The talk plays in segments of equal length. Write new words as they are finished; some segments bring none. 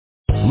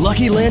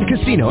Lucky Land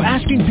Casino,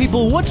 asking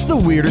people, what's the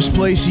weirdest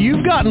place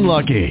you've gotten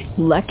lucky?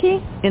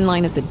 Lucky? In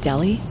line at the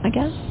deli, I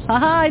guess?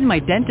 Aha, in my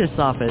dentist's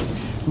office.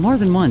 More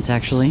than once,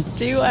 actually.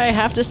 Do I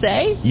have to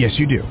say? Yes,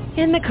 you do.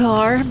 In the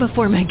car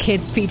before my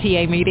kids'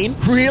 PTA meeting.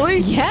 Really?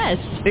 Yes.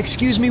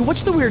 Excuse me,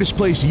 what's the weirdest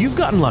place you've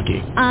gotten lucky?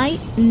 I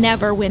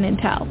never win and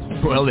tell.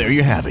 Well, there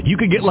you have it. You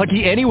can get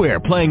lucky anywhere,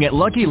 playing at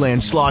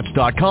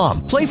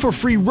LuckyLandSlots.com. Play for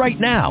free right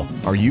now.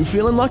 Are you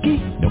feeling lucky?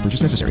 No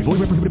purchase necessary. Void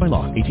where prohibited by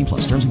law. 18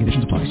 plus. Terms and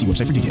conditions apply. See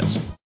website for details.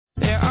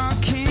 There are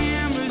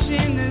cameras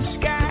in the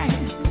sky,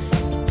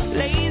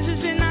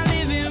 lasers in our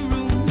living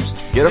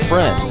rooms. Get a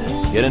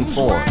friend, get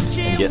informed,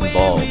 and get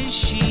involved.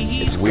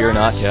 It's We're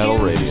Not Cattle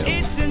Radio.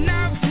 It's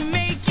enough to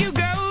make you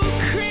go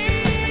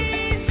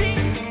crazy.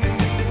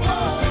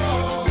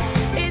 Whoa.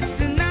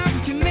 It's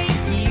enough to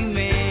make you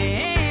mad.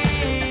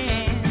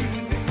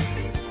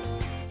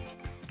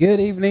 Good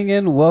evening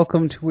and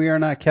welcome to We Are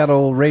Not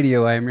Cattle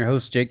Radio. I am your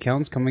host, Jake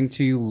Counts, coming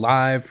to you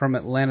live from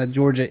Atlanta,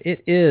 Georgia.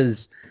 It is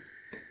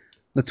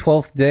the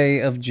 12th day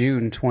of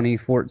June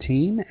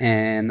 2014,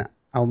 and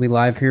I'll be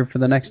live here for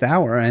the next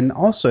hour. And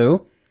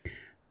also,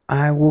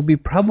 I will be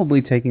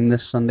probably taking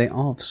this Sunday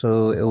off,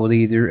 so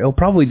it'll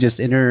probably just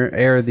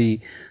air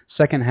the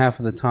second half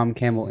of the Tom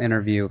Campbell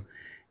interview,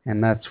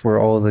 and that's where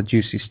all the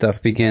juicy stuff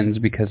begins,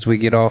 because we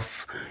get off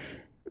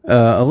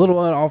a little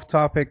off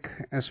topic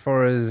as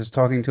far as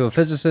talking to a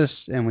physicist,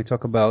 and we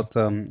talk about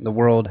the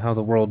world,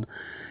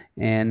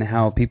 and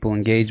how people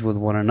engage with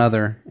one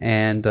another,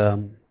 and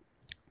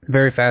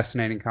very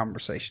fascinating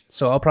conversation.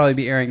 So I'll probably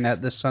be airing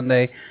that this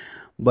Sunday,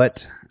 but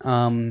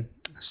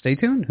stay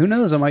tuned. Who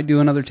knows? I might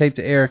do another tape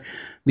to air,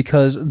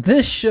 because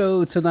this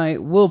show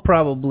tonight will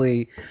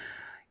probably,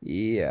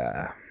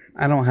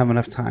 I don't have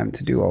enough time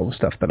to do all the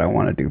stuff that I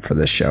want to do for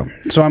this show.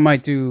 So I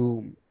might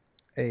do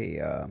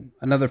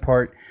another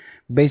part.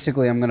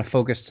 Basically, I'm going to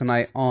focus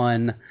tonight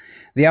on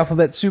the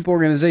alphabet soup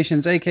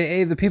organizations,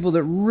 a.k.a. the people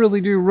that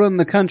really do run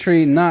the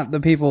country, not the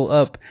people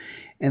up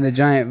in the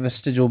giant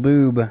vestigial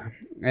boob.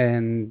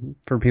 And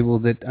for people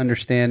that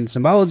understand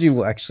symbology,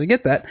 will actually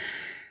get that.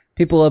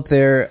 People up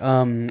there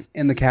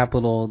in the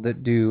Capitol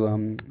that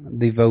do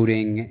the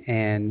voting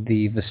and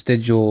the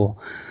vestigial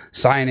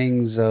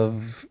signings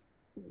of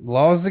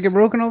laws that get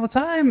broken all the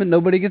time, and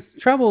nobody gets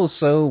in trouble,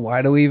 so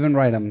why do we even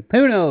write them?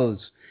 Who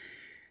knows?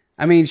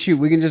 I mean, shoot,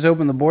 we can just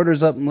open the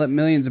borders up and let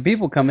millions of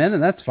people come in,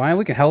 and that's fine.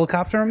 We can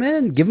helicopter them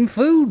in, give them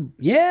food.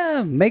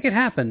 Yeah, make it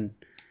happen.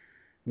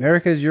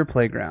 America is your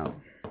playground.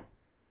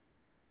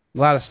 A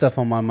lot of stuff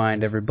on my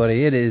mind,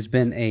 everybody. It has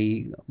been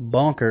a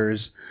bonkers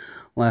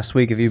last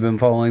week if you've been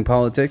following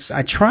politics.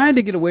 I tried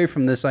to get away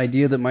from this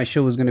idea that my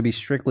show was going to be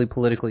strictly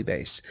politically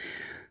based.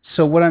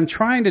 So what I'm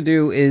trying to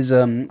do is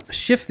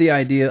shift the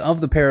idea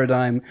of the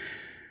paradigm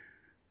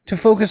to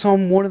focus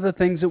on one of the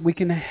things that we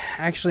can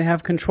actually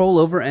have control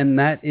over, and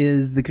that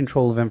is the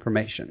control of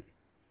information.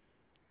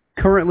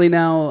 Currently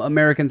now,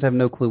 Americans have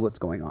no clue what's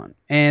going on.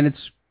 And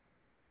it's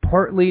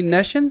partly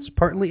nescience,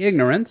 partly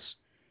ignorance.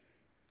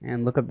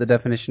 And look up the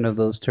definition of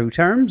those two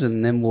terms,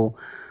 and then we'll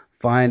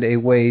find a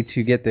way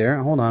to get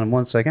there. Hold on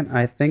one second.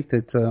 I think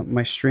that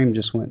my stream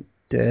just went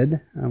dead.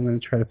 I'm going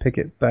to try to pick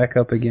it back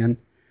up again.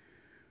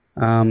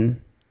 If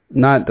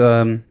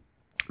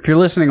you're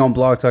listening on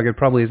Blog Talk, it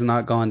probably has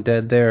not gone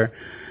dead there.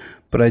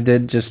 But I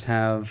did just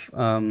have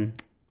my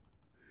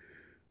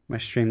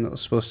stream that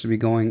was supposed to be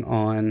going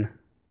on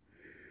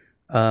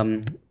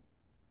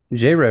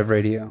JRev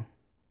Radio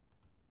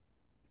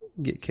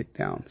get kicked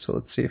down. So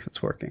let's see if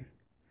it's working.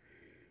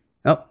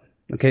 Oh,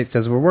 okay, it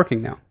says we're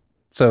working now.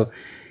 So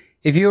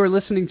if you are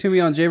listening to me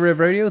on JRev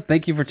Radio,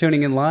 thank you for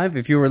tuning in live.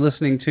 If you are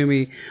listening to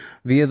me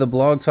via the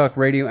Blog Talk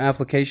Radio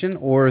application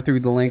or through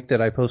the link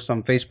that I post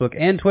on Facebook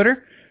and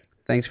Twitter,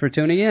 thanks for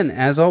tuning in.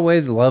 As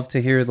always, love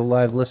to hear the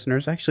live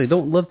listeners. Actually,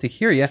 don't love to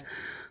hear you.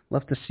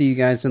 Love to see you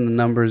guys in the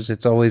numbers.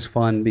 It's always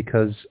fun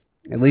because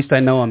at least I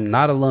know I'm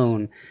not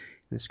alone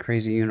in this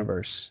crazy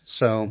universe.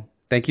 So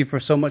thank you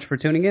so much for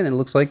tuning in. It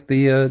looks like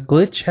the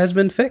glitch has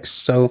been fixed.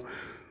 So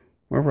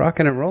we're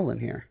rocking and rolling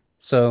here.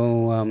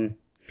 So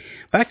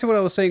back to what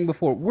I was saying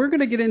before. We're going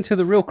to get into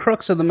the real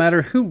crux of the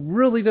matter. Who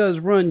really does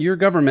run your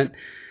government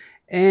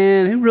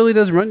and who really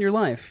does run your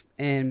life?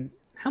 And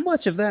how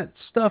much of that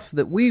stuff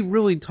that we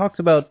really talked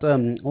about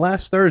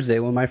last Thursday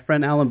with my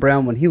friend Alan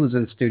Brown when he was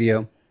in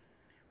studio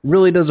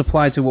really does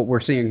apply to what we're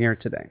seeing here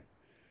today.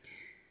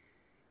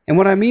 And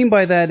what I mean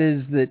by that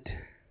is that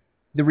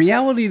the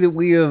reality that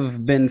we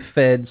have been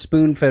fed,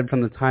 spoon-fed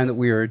from the time that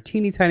we are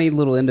teeny tiny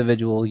little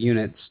individual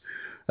units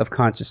of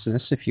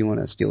consciousness, if you want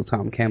to steal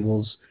Tom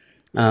Campbell's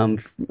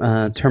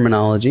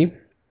terminology.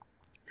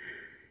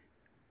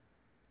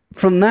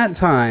 From that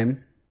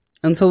time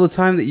until the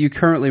time that you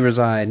currently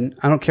reside,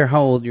 I don't care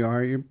how old you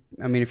are.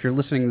 If you're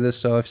listening to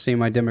this, so I've seen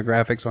my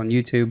demographics on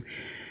YouTube,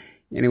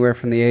 anywhere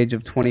from the age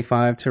of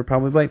 25 to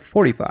probably like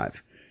 45.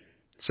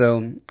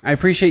 So I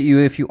appreciate you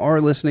if you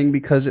are listening,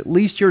 because at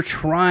least you're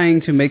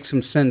trying to make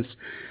some sense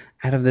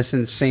out of this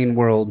insane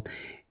world.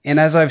 And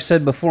as I've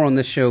said before on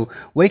this show,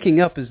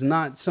 waking up is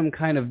not some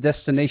kind of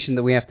destination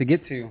that we have to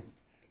get to.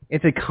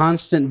 It's a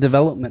constant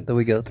development that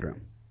we go through.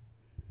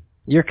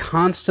 You're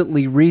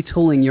constantly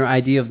retooling your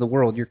idea of the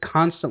world. You're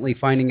constantly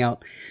finding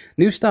out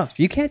new stuff.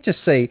 You can't just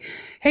say,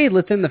 hey,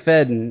 let's end the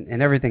Fed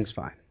and everything's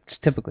fine. It's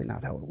typically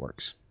not how it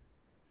works.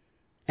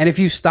 And if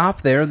you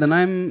stop there, then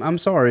I'm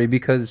sorry,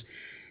 because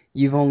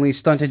you've only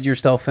stunted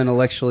yourself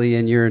intellectually,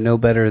 and you're no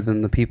better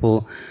than the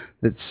people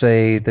that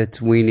say that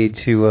we need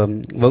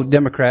to vote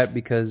Democrat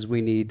because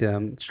we need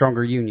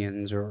stronger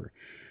unions, or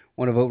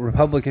want to vote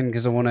Republican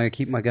because I want to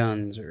keep my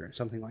guns, or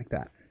something like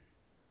that.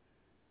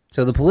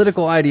 So the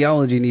political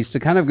ideology needs to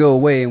kind of go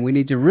away, and we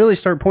need to really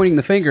start pointing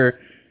the finger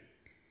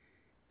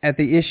at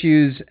the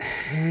issues.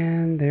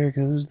 And there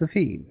goes the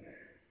feed.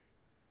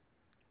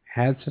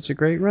 Had such a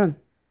great run.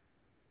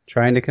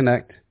 Trying to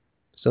connect.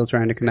 Still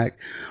trying to connect.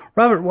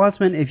 Robert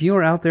Wattsman, if you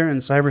are out there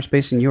in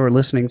cyberspace and you are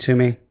listening to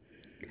me,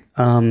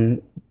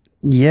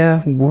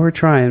 yeah, we're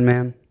trying,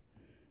 man.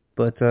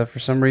 But for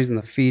some reason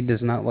the feed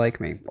does not like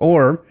me.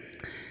 Or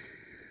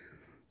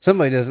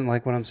somebody doesn't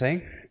like what I'm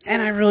saying.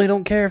 And I really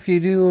don't care if you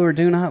do or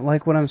do not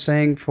like what I'm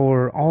saying,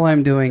 for all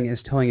I'm doing is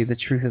telling you the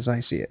truth as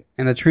I see it.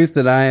 And the truth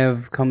that I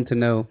have come to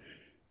know.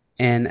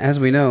 And as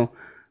we know,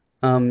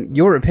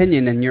 your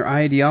opinion and your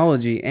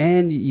ideology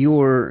and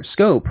your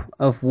scope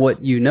of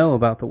what you know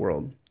about the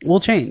world will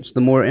change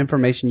the more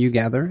information you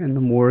gather, and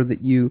the more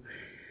that you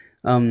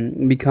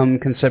become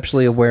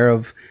conceptually aware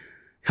of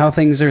how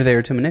things are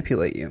there to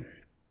manipulate you.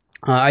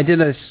 I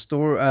did a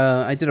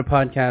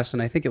podcast,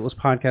 and I think it was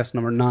podcast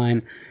number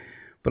 9,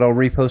 but I'll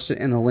repost it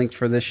in the link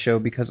for this show,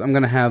 because I'm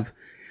going to have,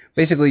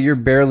 basically you're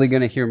barely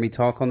going to hear me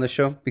talk on this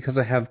show, because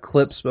I have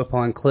clips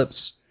upon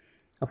clips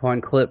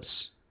upon clips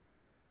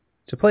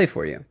to play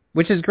for you,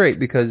 which is great,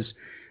 because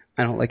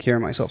I don't like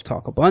hearing myself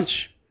talk a bunch,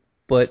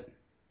 but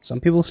some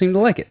people seem to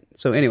like it.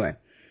 So anyway,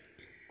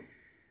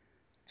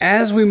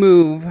 as we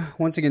move,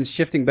 once again,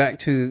 shifting back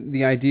to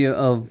the idea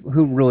of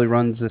who really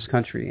runs this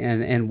country,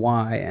 and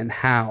why and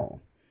how,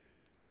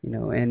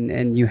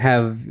 and you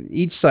have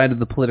each side of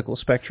the political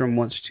spectrum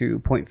wants to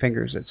point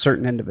fingers at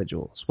certain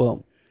individuals.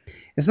 Well,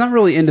 it's not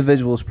really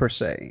individuals per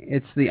se.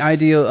 It's the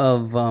idea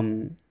of,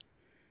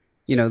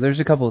 there's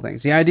a couple of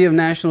things. The idea of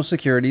national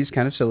security is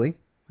kind of silly.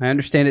 I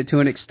understand it to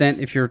an extent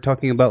if you're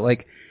talking about,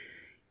 like,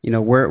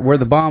 where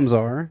the bombs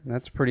are.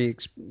 That's pretty,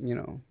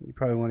 you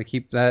probably want to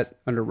keep that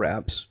under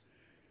wraps.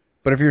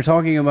 But if you're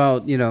talking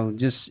about,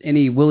 just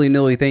any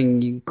willy-nilly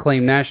thing, you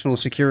claim national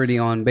security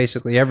on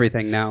basically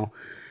everything now.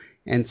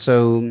 And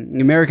so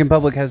the American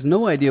public has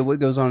no idea what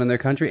goes on in their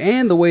country,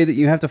 and the way that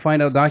you have to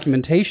find out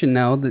documentation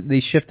now that they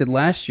shifted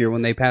last year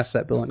when they passed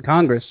that bill in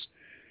Congress,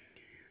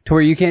 to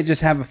where you can't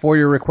just have a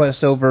FOIA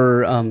request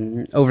over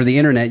the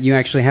internet. You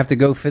actually have to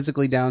go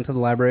physically down to the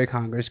Library of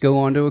Congress, go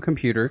onto a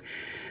computer,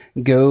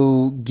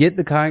 go get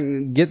the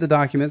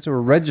documents,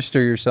 or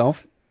register yourself.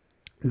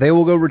 They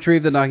will go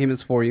retrieve the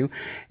documents for you.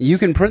 You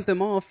can print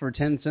them off for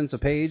 10 cents a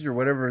page, or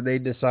whatever they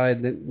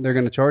decide that they're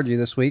going to charge you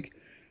this week,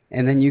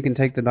 and then you can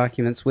take the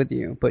documents with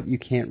you. But you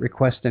can't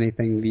request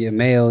anything via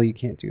mail. You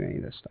can't do any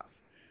of this stuff,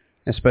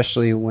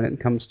 especially when it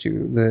comes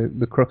to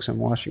the crooks in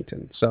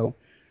Washington. So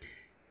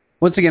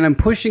once again, I'm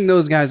pushing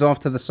those guys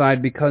off to the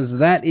side, because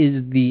that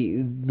is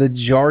the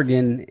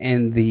jargon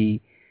and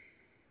the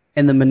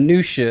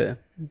minutia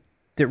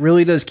that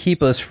really does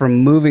keep us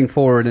from moving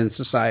forward in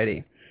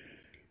society.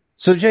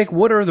 So, Jake,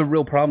 what are the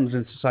real problems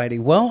in society?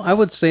 Well, I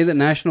would say that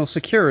national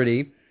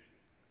security,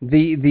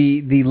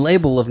 the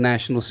label of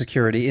national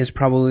security, is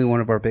probably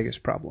one of our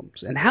biggest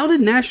problems. And how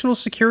did national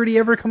security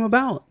ever come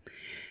about?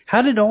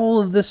 How did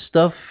all of this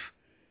stuff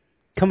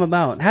come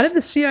about? How did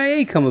the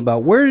CIA come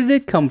about? Where did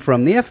it come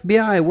from? The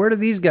FBI, where do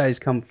these guys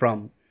come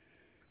from?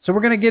 So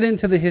we're going to get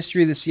into the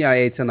history of the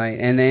CIA tonight,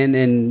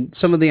 and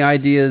some of the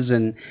ideas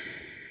and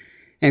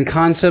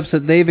concepts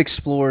that they've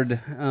explored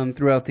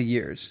throughout the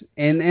years,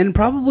 and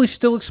probably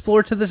still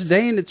explore to this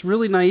day. And it's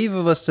really naive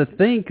of us to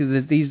think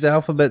that these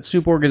alphabet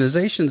soup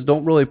organizations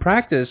don't really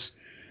practice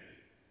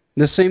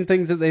the same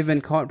things that they've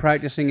been caught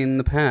practicing in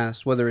the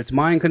past, whether it's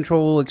mind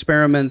control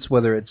experiments,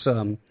 whether it's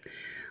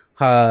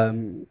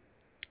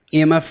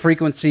EMF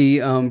frequency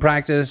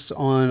practice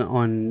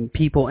on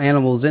people,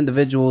 animals,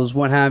 individuals,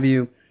 what have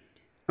you.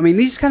 I mean,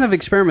 these kind of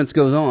experiments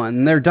goes on,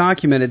 and they're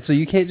documented, so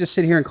you can't just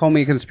sit here and call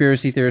me a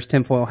conspiracy theorist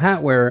tinfoil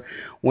hat wearer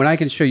when I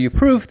can show you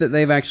proof that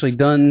they've actually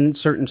done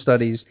certain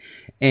studies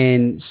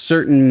and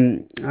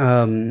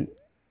and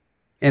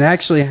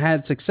actually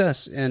had success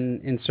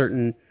in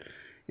certain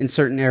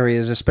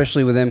areas,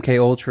 especially with MK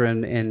Ultra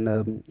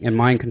and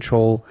mind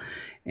control.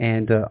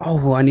 And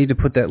I need to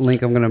put that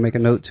link. I'm going to make a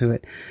note to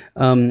it.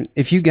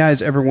 If you guys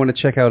ever want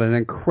to check out an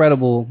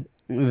incredible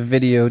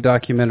video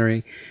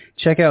documentary,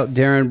 check out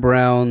Darren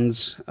Brown's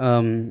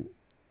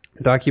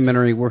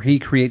documentary where he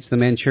creates the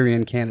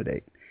Manchurian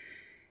Candidate.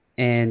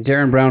 And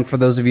Darren Brown, for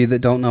those of you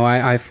that don't know,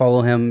 I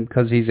follow him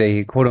because he's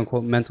a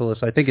quote-unquote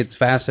mentalist. I think it's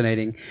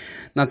fascinating.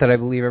 Not that I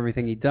believe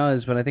everything he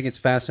does, but I think it's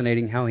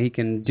fascinating how he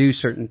can do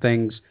certain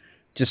things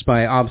just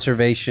by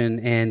observation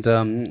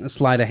and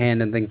sleight of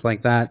hand and things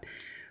like that.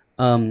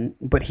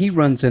 But he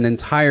runs an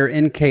entire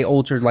MK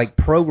Ultra-like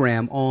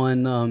program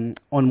on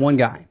one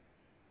guy.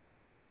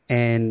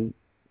 And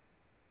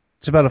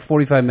It's about a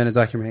 45-minute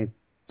documentary.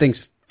 Thing's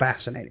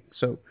fascinating.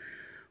 So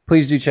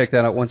please do check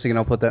that out. Once again,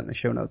 I'll put that in the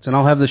show notes. And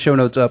I'll have the show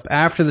notes up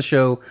after the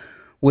show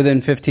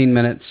within 15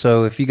 minutes.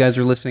 So if you guys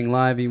are listening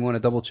live and you want to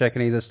double-check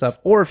any of this stuff,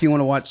 or if you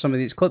want to watch some of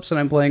these clips that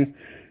I'm playing,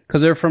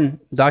 because they're from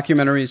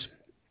documentaries.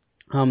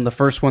 The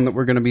first one that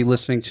we're going to be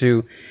listening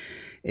to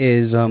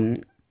is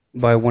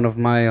by one of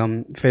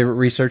my favorite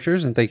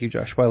researchers, and thank you,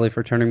 Josh Wiley,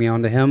 for turning me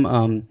on to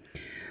him,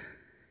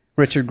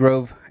 Richard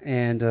Grove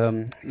and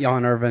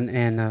Jan Irvin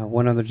and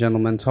one other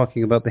gentleman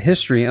talking about the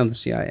history of the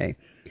CIA.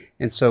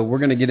 And so we're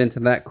going to get into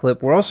that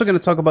clip. We're also going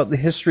to talk about the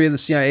history of the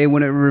CIA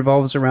when it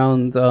revolves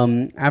around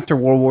after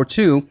World War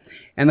II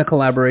and the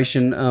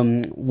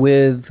collaboration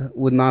with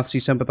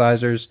Nazi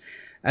sympathizers,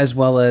 as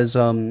well as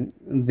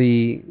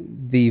the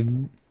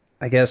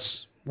I guess,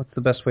 what's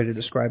the best way to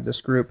describe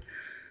this group?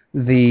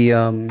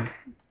 The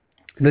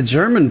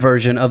German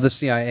version of the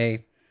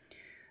CIA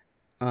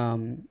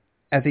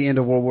at the end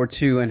of World War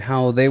II, and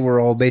how they were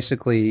all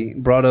basically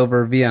brought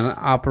over via an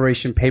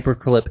Operation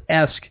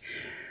Paperclip-esque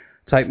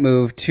type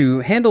move to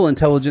handle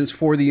intelligence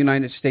for the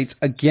United States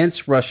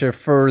against Russia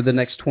for the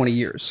next 20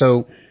 years.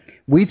 So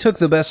we took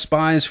the best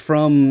spies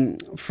from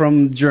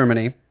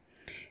Germany.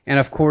 And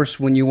of course,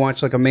 when you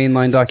watch like a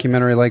mainline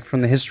documentary like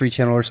from the History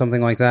Channel or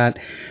something like that,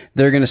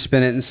 they're going to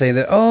spin it and say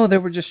that, oh, they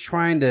were just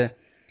trying to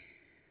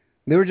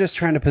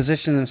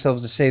position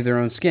themselves to save their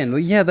own skin. Well,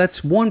 yeah,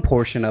 that's one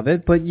portion of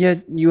it, but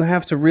yet you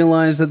have to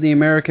realize that the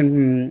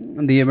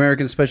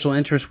American special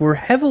interests were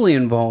heavily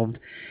involved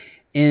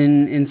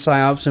in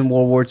PSYOPs in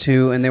World War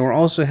II, and they were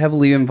also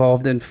heavily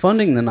involved in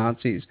funding the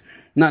Nazis.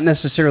 Not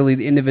necessarily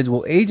the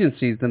individual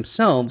agencies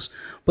themselves,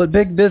 but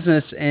big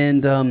business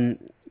and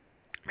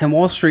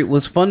Wall Street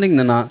was funding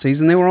the Nazis,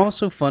 and they were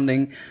also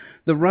funding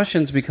the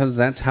Russians because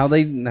that's how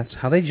they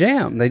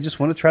jam. They just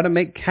want to try to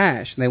make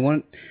cash. They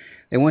want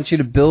you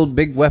to build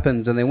big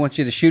weapons, and they want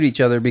you to shoot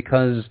each other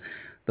because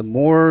the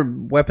more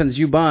weapons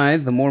you buy,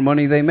 the more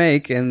money they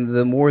make, and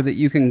the more that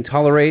you can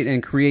tolerate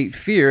and create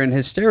fear and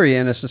hysteria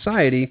in a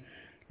society.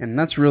 And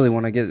that's really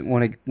what I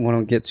want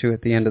to get to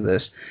at the end of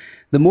this.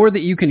 The more that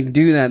you can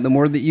do that, the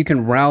more that you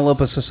can rile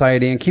up a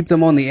society and keep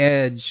them on the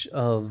edge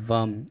of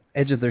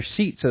their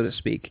seat, so to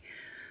speak.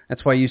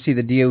 That's why you see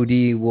the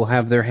DOD will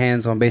have their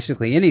hands on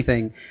basically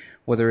anything,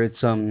 whether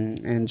it's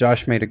and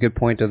Josh made a good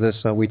point of this.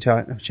 We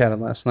chatted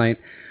last night.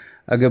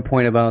 A good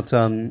point about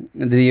the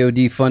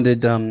DOD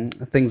funded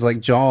things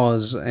like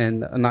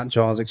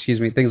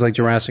things like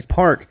Jurassic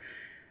Park.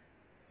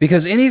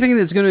 Because anything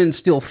that's going to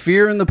instill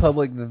fear in the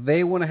public,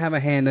 they want to have a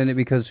hand in it,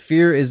 because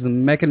fear is the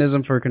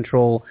mechanism for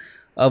control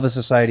of a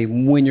society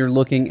when you're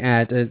looking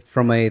at it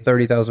from a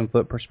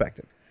 30,000-foot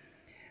perspective.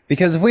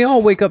 Because if we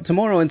all wake up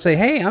tomorrow and say,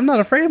 hey, I'm not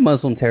afraid of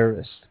Muslim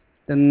terrorists,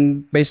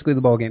 then basically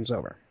the ballgame's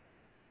over.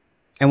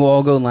 And we'll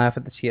all go and laugh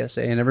at the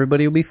TSA, and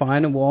everybody will be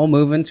fine, and we'll all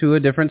move into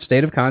a different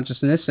state of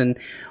consciousness, and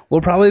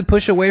we'll probably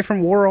push away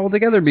from war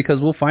altogether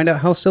because we'll find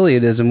out how silly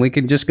it is, and we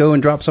can just go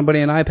and drop somebody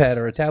an iPad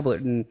or a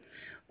tablet. And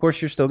of course,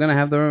 you're still going to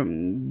have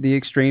the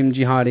extreme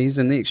jihadis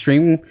and the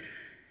extreme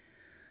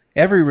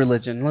every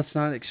religion. Let's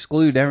not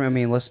exclude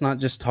let's not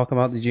just talk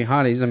about the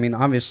jihadis. I mean,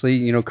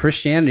 obviously,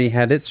 Christianity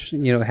had its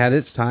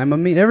time. I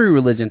mean, every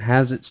religion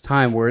has its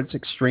time where it's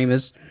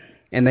extremist,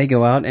 and they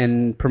go out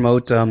and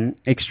promote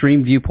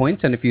extreme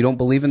viewpoints, and if you don't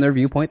believe in their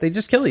viewpoint, they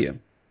just kill you.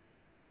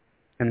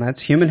 And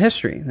that's human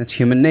history. That's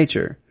human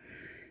nature.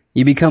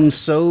 You become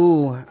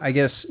so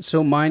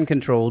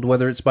mind-controlled,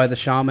 whether it's by the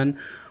shaman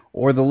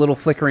or the little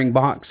flickering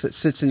box that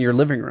sits in your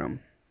living room,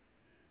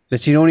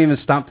 that you don't even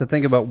stop to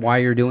think about why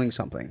you're doing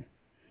something.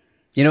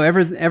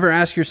 Ever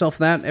ask yourself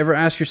that? Ever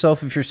ask yourself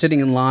if you're sitting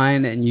in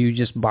line and you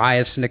just buy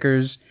a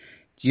Snickers,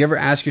 do you ever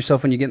ask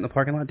yourself when you get in the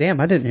parking lot, damn,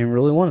 I didn't even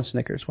really want a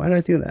Snickers. Why did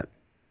I do that?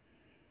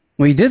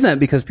 Well, you did that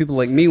because people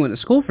like me went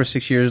to school for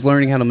 6 years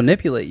learning how to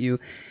manipulate you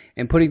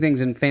and putting things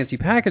in fancy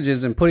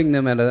packages and putting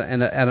them at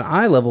an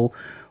eye level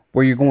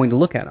where you're going to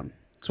look at them.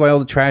 That's why all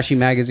the trashy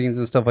magazines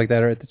and stuff like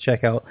that are at the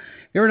checkout.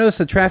 You ever notice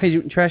the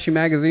trashy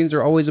magazines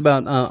are always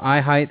about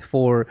eye height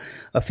for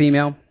a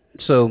female?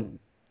 So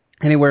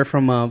anywhere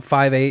from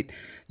 5'8"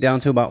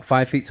 down to about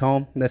 5 feet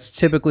tall. That's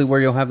typically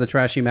where you'll have the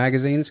trashy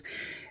magazines.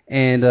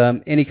 And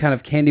any kind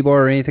of candy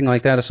bar or anything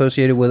like that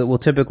associated with it will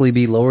typically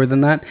be lower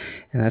than that.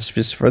 And that's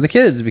just for the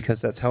kids because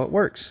that's how it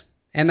works.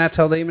 And that's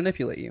how they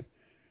manipulate you.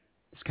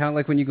 It's kind of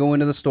like when you go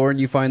into the store and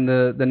you find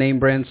the name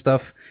brand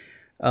stuff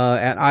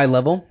at eye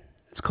level.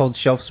 It's called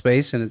shelf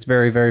space, and it's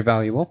very, very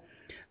valuable.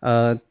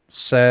 Third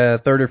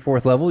or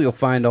fourth level, you'll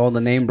find all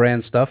the name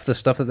brand stuff, the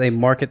stuff that they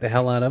market the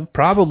hell out of.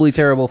 Probably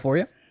terrible for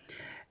you.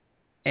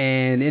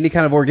 And any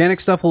kind of organic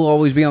stuff will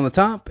always be on the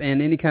top,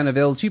 and any kind of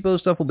El Cheapo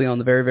stuff will be on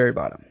the very, very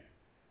bottom.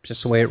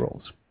 Just the way it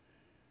rolls.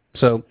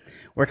 So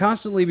we're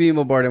constantly being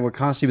bombarded. We're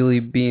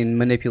constantly being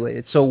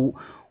manipulated. So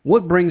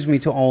what brings me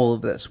to all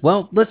of this?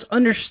 Well, let's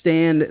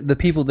understand the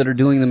people that are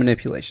doing the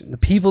manipulation, the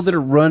people that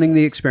are running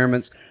the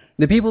experiments,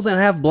 the people that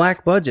have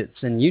black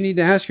budgets. And you need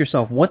to ask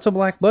yourself, what's a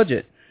black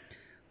budget?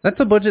 That's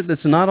a budget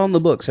that's not on the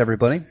books,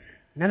 everybody.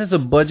 That is a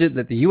budget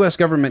that the U.S.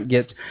 government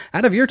gets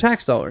out of your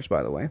tax dollars,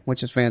 by the way,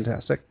 which is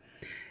fantastic.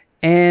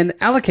 and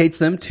allocates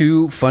them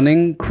to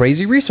funding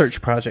crazy research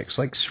projects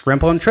like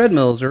shrimp on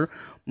treadmills or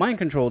mind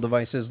control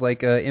devices like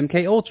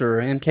MK Ultra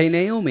or MK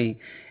Naomi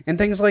and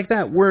things like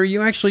that, where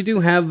you actually do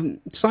have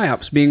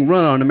psyops being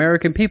run on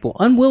American people,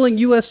 unwilling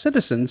U.S.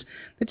 citizens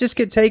that just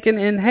get taken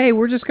and, hey,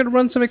 we're just going to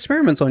run some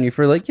experiments on you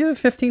for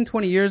 15,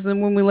 20 years, and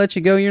then when we let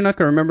you go, you're not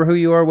going to remember who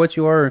you are, what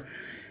you are,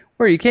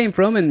 where you came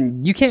from,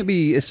 and you can't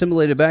be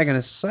assimilated back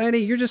into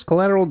society. You're just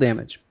collateral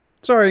damage.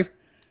 Sorry.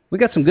 We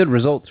got some good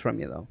results from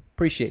you, though.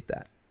 Appreciate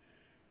that.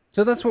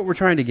 So that's what we're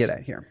trying to get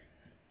at here,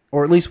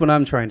 or at least what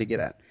I'm trying to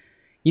get at.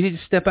 You need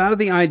to step out of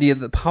the idea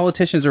that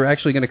politicians are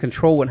actually going to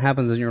control what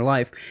happens in your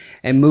life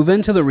and move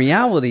into the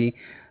reality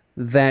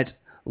that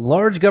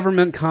large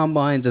government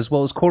combines as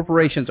well as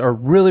corporations are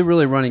really,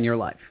 really running your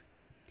life.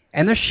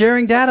 And they're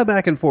sharing data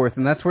back and forth,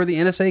 and that's where the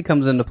NSA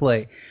comes into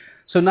play.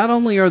 So not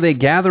only are they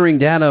gathering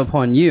data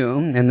upon you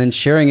and then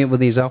sharing it with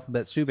these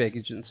alphabet soup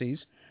agencies,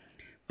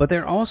 but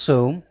they're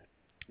also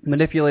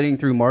manipulating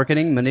through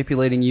marketing,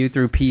 manipulating you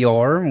through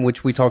PR,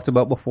 which we talked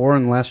about before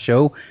in the last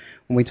show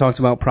when we talked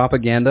about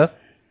propaganda.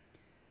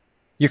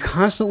 You're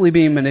constantly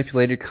being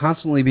manipulated,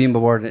 constantly being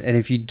bombarded, and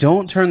if you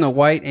don't turn the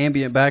white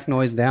ambient back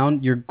noise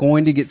down, you're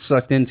going to get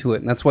sucked into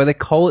it. And that's why they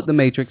call it the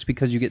Matrix,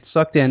 because you get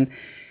sucked in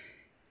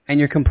and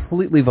you're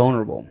completely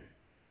vulnerable.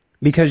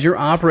 Because you're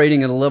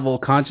operating at a level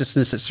of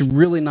consciousness that's you're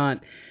really not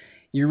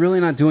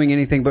doing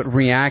anything but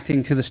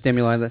reacting to the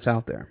stimuli that's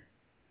out there.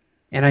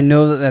 And I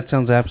know that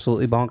sounds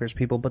absolutely bonkers,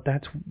 people, but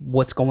that's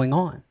what's going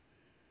on.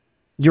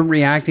 You're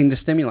reacting to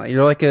stimuli.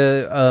 You're like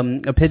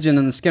a pigeon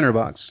in the Skinner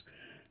box.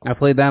 I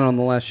played that on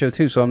the last show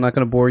too, so I'm not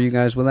going to bore you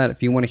guys with that.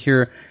 If you want to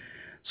hear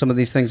some of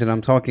these things that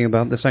I'm talking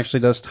about, this actually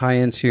does tie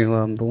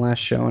into the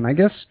last show. And I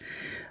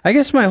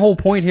guess my whole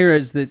point here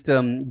is that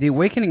the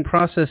awakening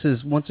process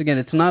is, once again,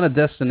 it's not a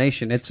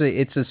destination.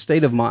 It's a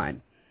state of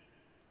mind.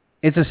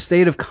 It's a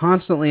state of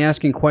constantly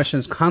asking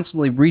questions,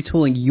 constantly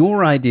retooling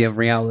your idea of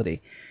reality,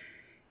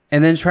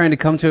 and then trying to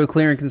come to a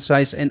clear and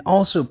concise, and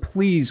also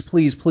please,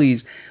 please,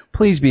 please,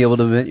 please be able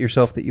to admit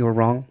yourself that you were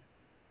wrong.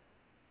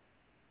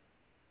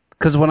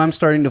 Because what I'm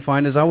starting to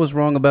find is I was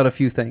wrong about a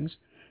few things.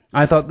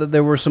 I thought that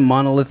there were some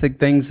monolithic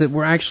things that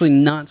were actually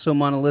not so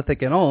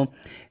monolithic at all,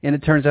 and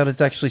it turns out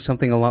it's actually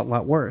something a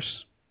lot worse.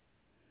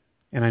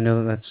 And I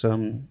know that that's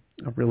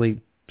a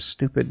really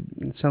stupid,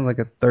 it sounds like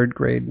a third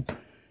grade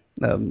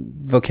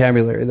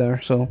vocabulary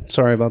there, so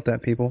sorry about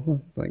that, people.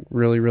 Like,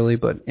 really,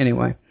 but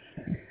anyway.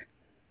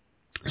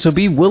 So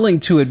be willing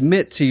to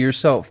admit to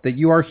yourself that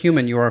you are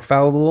human, you are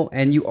fallible,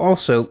 and you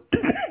also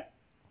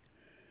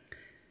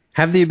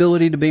have the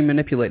ability to be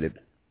manipulated.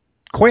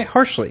 Quite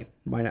harshly,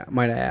 might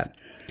I add.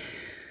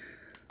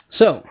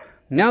 So,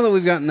 now that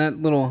we've gotten that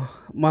little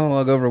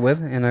monologue over with,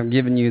 and I've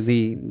given you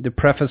the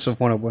preface of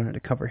what I wanted to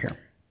cover here,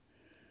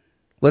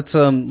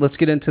 let's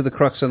get into the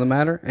crux of the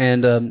matter.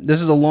 And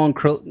this is a long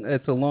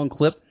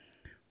clip,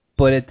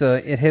 but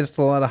it hits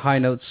a lot of high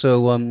notes.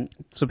 So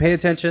pay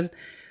attention.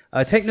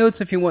 Take notes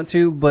if you want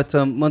to, but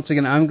once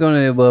again, I'm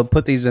going to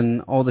put these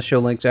in all the show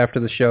links after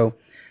the show,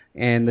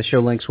 and the show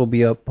links will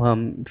be up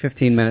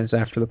 15 minutes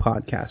after the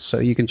podcast. So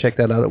you can check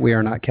that out at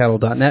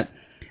wearenotcattle.net.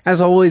 As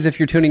always, if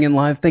you're tuning in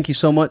live, thank you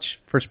so much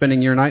for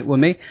spending your night with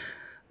me.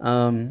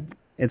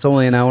 It's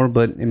only an hour,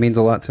 but it means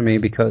a lot to me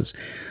because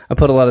I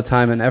put a lot of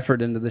time and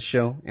effort into this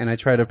show, and I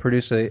try to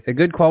produce a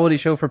good quality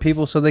show for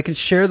people so they can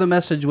share the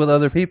message with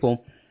other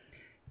people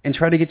and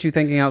try to get you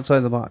thinking outside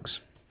the box.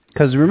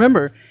 Because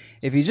remember,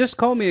 if you just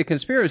call me a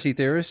conspiracy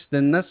theorist,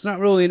 then that's not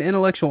really an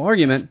intellectual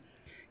argument.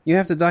 You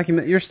have to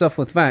document your stuff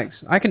with facts.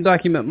 I can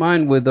document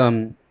mine with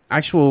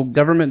actual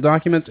government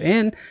documents,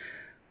 and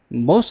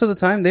most of the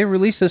time they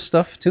release this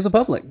stuff to the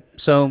public.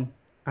 So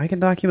I can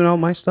document all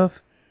my stuff.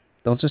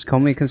 Don't just call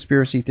me a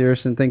conspiracy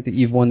theorist and think that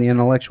you've won the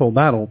intellectual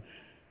battle,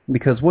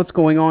 because what's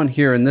going on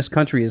here in this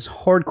country is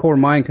hardcore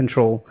mind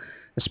control,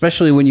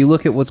 especially when you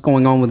look at what's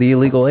going on with the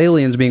illegal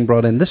aliens being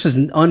brought in. This is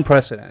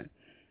unprecedented.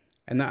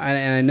 And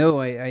I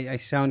know I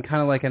sound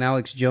kind of like an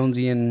Alex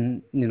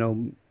Jonesian,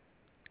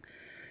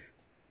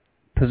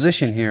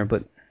 position here,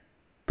 but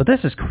this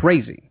is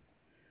crazy.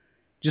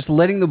 Just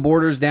letting the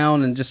borders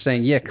down and just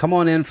saying, yeah, come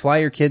on in, fly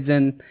your kids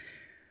in,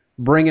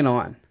 bring it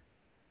on.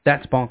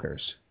 That's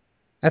bonkers.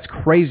 That's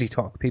crazy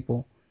talk,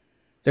 people.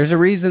 There's a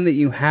reason that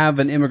you have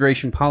an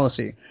immigration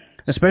policy,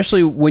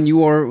 especially when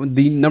you are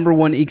the number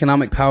one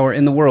economic power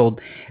in the world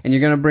and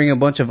you're going to bring a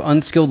bunch of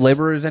unskilled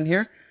laborers in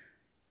here.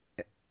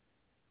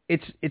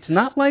 It's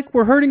not like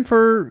we're hurting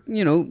for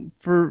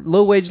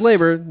low-wage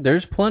labor.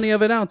 There's plenty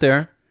of it out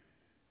there.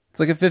 It's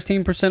like a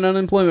 15%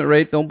 unemployment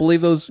rate. Don't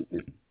believe those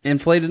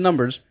inflated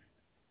numbers.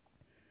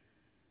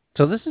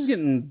 So this is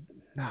getting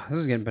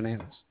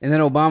bananas. And then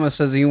Obama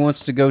says he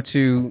wants to go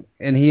to,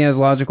 and he has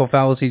logical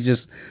fallacies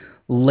just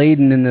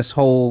laden in this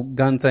whole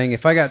gun thing.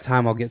 If I got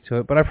time, I'll get to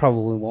it, but I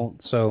probably won't.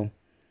 So,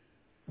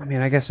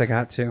 I guess I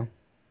got to.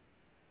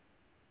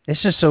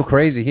 It's just so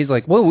crazy. He's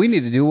like, well, we need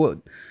to do what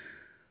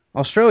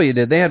Australia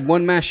did. They had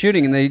one mass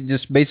shooting, and they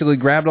just basically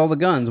grabbed all the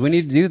guns. We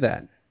need to do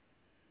that.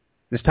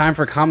 It's time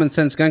for common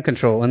sense gun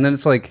control. And then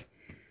it's like,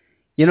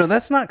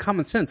 That's not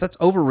common sense. That's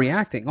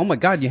overreacting. Oh my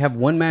God, you have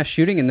one mass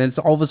shooting and then it's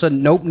all of a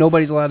sudden, nope,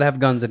 nobody's allowed to have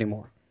guns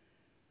anymore.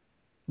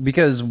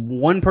 Because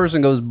one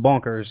person goes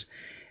bonkers,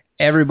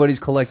 everybody's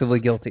collectively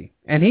guilty.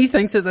 And he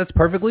thinks that that's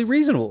perfectly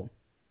reasonable.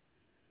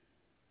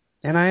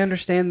 And I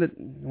understand that,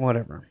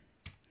 whatever.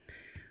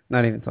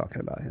 Not even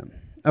talking about him.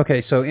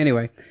 Okay, so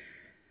anyway.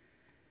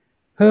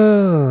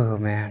 Oh,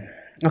 man.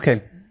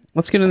 Okay,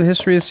 let's get into the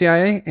history of the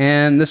CIA.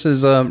 And this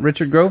is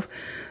Richard Grove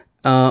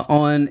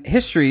on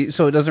history,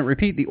 so it doesn't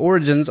repeat, the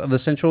origins of the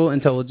Central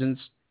Intelligence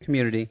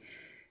Community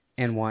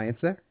and why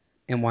it's there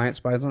and why it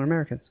spies on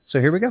Americans. So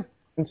here we go.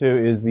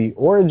 Is the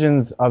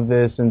origins of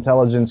this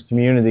intelligence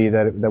community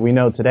that we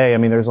know today. I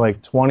mean, there's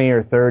like 20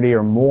 or 30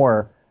 or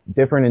more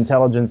different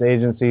intelligence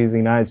agencies in the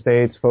United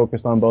States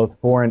focused on both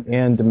foreign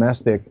and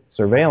domestic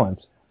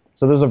surveillance.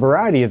 So there's a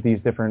variety of these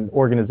different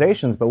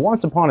organizations, but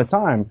once upon a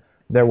time,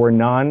 there were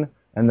none,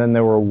 and then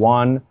there were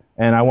one,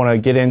 and I want to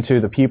get into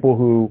the people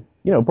who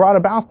brought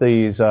about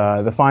these,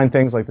 the fine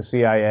things like the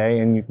CIA,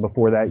 and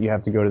before that, you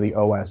have to go to the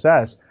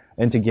OSS.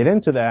 And to get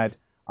into that,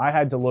 I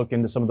had to look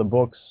into some of the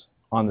books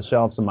on the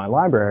shelves in my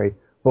library,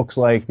 books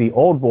like The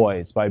Old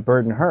Boys by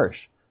Burton Hirsch.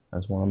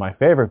 That's one of my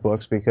favorite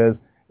books because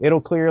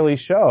it'll clearly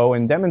show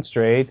and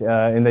demonstrate,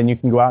 and then you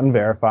can go out and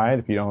verify it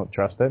if you don't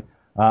trust it.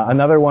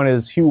 Another one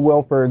is Hugh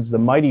Wilford's The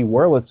Mighty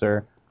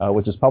Wurlitzer,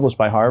 which is published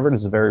by Harvard.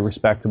 It's a very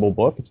respectable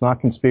book. It's not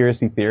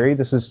conspiracy theory.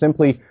 This is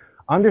simply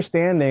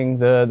understanding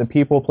the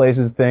people,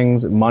 places,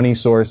 things, money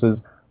sources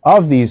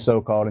of these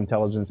so-called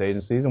intelligence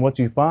agencies. And what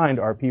you find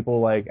are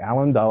people like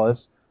Alan Dulles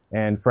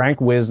and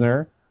Frank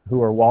Wisner,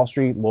 who are Wall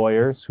Street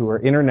lawyers, who are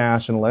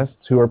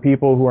internationalists, who are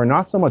people who are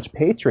not so much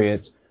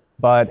patriots,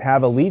 but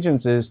have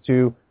allegiances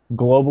to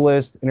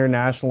globalist,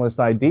 internationalist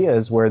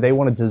ideas where they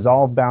want to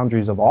dissolve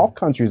boundaries of all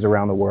countries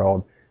around the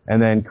world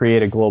and then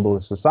create a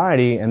globalist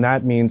society. And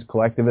that means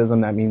collectivism.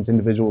 That means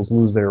individuals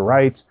lose their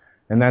rights.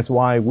 And that's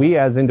why we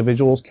as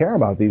individuals care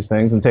about these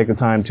things and take the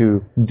time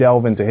to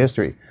delve into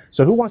history.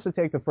 So who wants to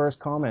take the first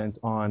comment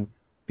on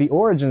the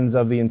origins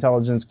of the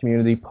intelligence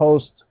community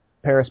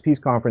post-Paris Peace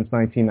Conference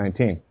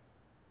 1919?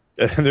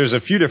 There's a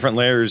few different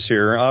layers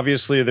here.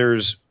 Obviously,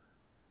 there's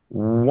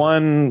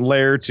one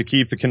layer to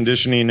keep the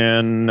conditioning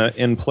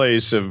in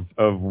place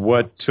of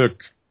what took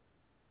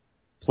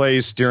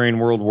place during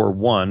World War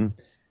I.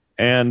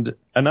 And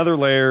another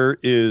layer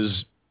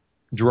is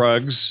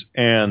drugs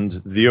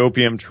and the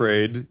opium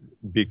trade,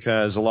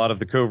 because a lot of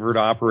the covert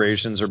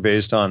operations are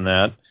based on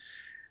that.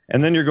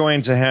 And then you're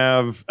going to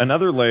have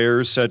another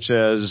layer such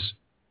as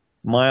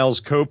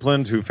Miles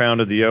Copeland, who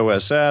founded the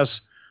OSS,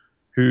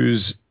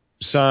 whose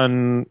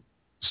son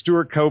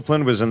Stuart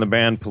Copeland was in the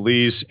band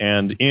Police,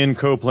 and Ian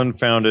Copeland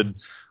founded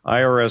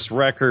IRS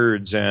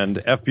Records and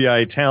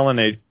FBI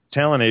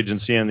talent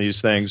agency and these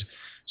things.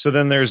 So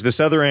then there's this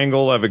other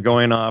angle of it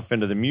going off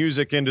into the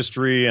music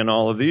industry and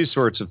all of these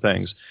sorts of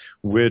things,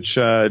 which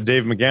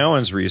Dave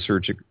McGowan's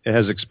research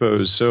has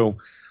exposed. So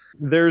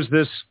there's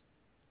this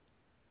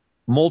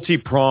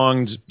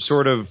multi-pronged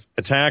sort of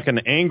attack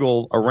and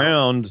angle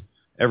around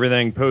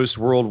everything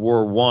post-World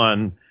War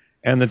I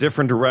and the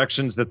different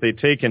directions that they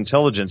take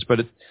intelligence. But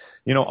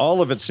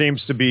all of it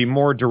seems to be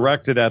more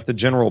directed at the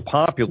general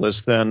populace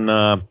than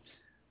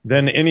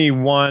any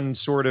one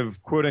sort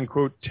of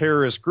quote-unquote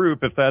terrorist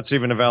group, if that's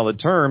even a valid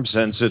term,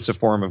 since it's a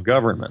form of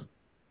government.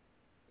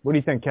 What do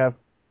you think, Kev?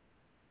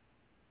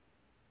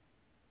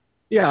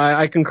 Yeah,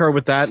 I concur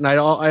with that. And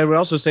I would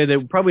also say that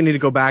we probably need to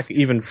go back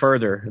even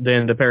further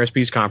than the Paris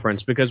Peace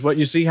Conference, because what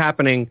you see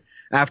happening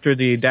after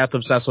the death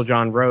of Cecil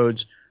John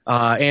Rhodes,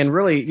 and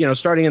really,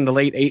 starting in the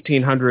late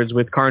 1800s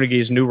with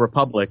Carnegie's New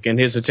Republic and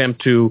his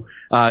attempt to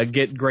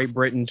get Great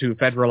Britain to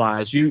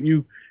federalize,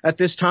 you at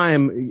this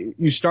time,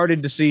 you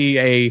started to see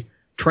a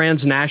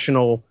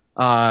transnational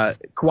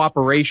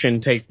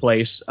cooperation take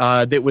place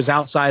that was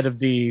outside of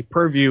the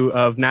purview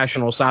of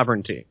national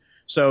sovereignty.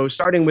 So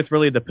starting with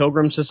really the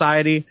Pilgrim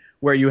Society,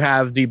 where you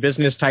have the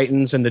business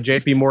titans and the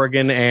J.P.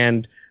 Morgan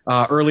and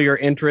earlier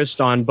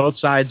interest on both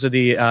sides of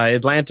the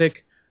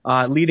Atlantic,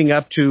 leading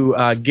up to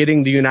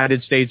getting the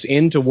United States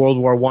into World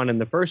War I in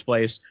the first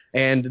place,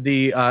 and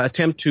the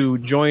attempt to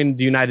join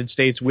the United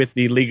States with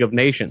the League of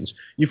Nations.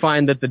 You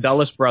find that the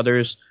Dulles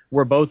brothers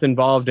were both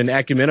involved in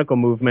ecumenical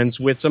movements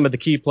with some of the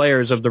key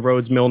players of the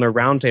Rhodes-Milner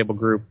Roundtable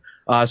Group,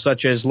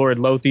 such as Lord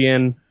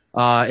Lothian,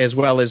 as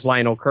well as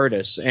Lionel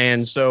Curtis.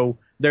 And so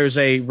there's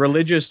a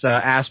religious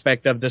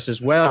aspect of this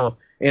as well,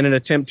 in an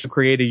attempt to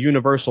create a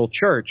universal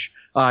church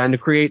and to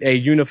create a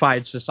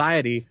unified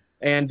society.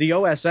 And the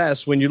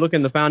OSS, when you look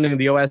in the founding of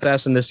the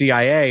OSS and the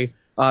CIA,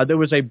 there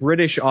was a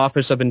British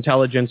Office of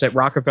Intelligence at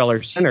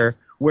Rockefeller Center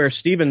where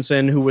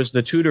Stevenson, who was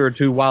the tutor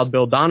to Wild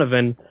Bill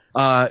Donovan,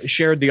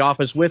 shared the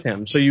office with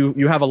him. So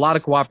you have a lot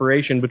of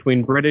cooperation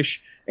between British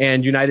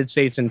and United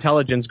States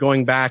intelligence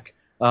going back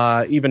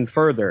even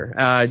further.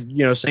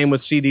 Same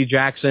with C.D.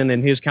 Jackson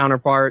and his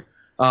counterpart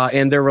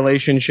and their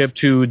relationship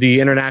to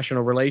the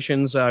international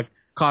relations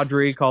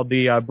cadre called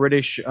the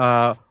British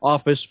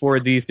Office for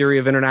the Theory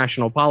of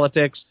International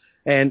Politics.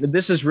 And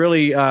this is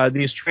really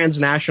these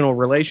transnational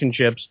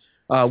relationships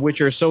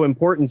which are so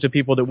important to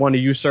people that want to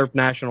usurp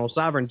national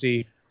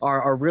sovereignty,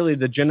 are really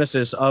the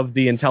genesis of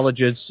the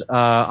intelligence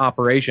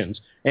operations,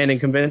 and in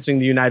convincing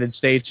the United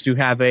States to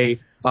have a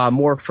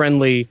more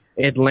friendly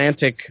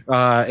Atlantic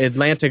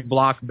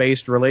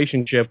bloc-based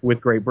relationship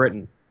with Great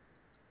Britain.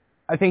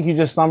 I think you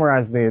just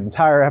summarized the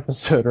entire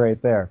episode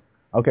right there.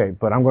 Okay,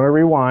 but I'm going to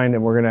rewind,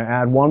 and we're going to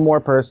add one more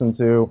person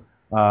to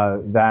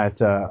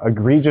that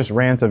egregious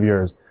rant of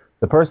yours.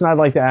 The person I'd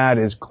like to add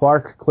is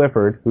Clark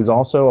Clifford, who's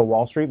also a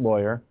Wall Street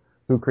lawyer,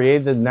 who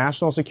created the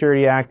National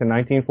Security Act in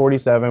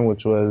 1947,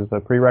 which was a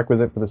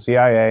prerequisite for the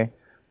CIA.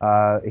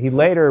 He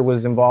later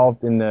was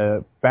involved in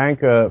the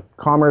Bank of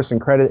Commerce and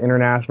Credit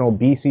International,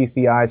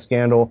 BCCI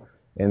scandal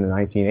in the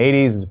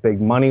 1980s. It's a big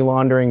money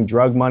laundering,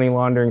 drug money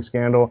laundering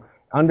scandal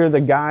under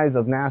the guise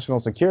of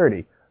national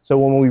security. So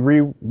when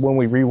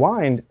we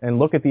rewind and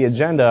look at the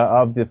agenda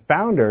of the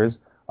founders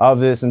of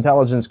this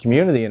intelligence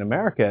community in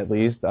America, at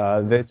least,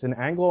 it's an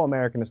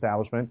Anglo-American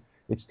establishment.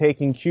 It's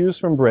taking cues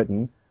from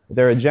Britain.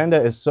 Their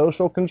agenda is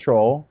social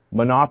control,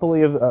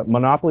 monopoly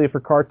for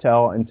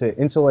cartel, and to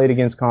insulate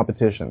against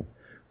competition.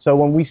 So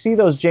when we see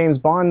those James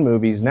Bond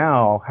movies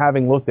now,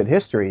 having looked at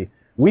history,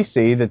 we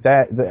see that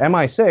the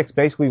MI6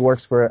 basically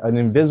works for an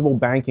invisible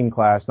banking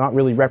class, not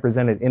really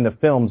represented in the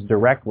films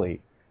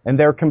directly. And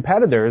their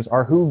competitors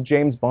are who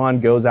James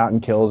Bond goes out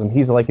and kills, and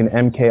he's like an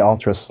MK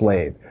Ultra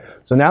slave.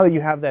 So now that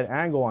you have that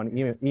angle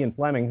on Ian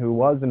Fleming, who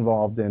was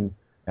involved in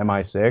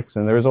MI6,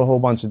 and there's a whole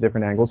bunch of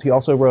different angles. He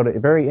also wrote a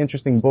very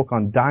interesting book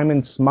on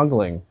diamond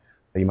smuggling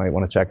that you might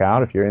want to check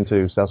out if you're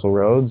into Cecil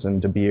Rhodes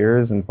and De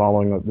Beers and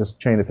following this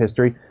chain of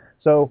history.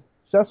 So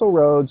Cecil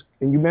Rhodes,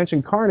 and you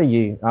mentioned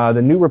Carnegie,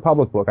 the New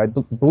Republic book. I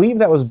believe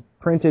that was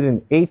printed in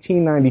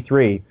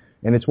 1893,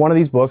 and it's one of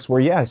these books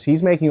where, yes,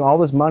 he's making all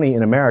this money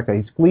in America.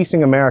 He's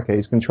fleecing America.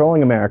 He's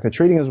controlling America,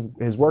 treating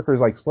his workers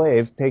like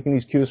slaves, taking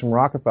these cues from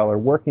Rockefeller,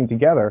 working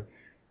together.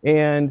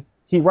 And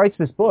he writes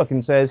this book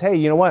and says, hey,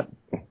 you know what?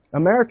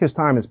 America's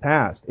time has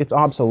passed. It's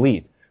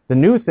obsolete. The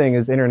new thing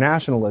is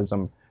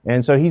internationalism.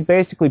 And so he's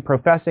basically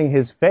professing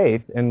his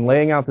faith and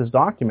laying out this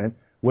document,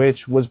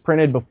 which was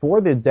printed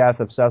before the death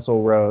of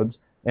Cecil Rhodes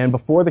and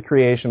before the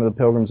creation of the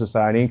Pilgrim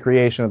Society and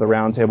creation of the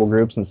Roundtable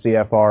Groups and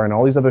CFR and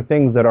all these other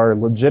things that are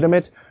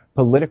legitimate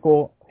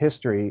political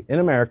history in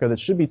America that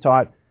should be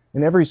taught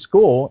in every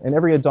school, and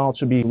every adult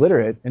should be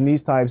literate in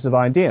these types of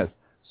ideas.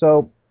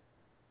 So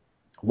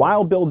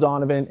while Bill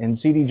Donovan and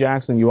C.D.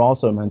 Jackson, you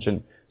also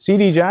mentioned,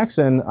 C.D.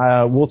 Jackson,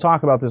 we'll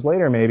talk about this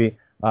later maybe,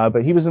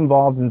 but he was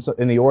involved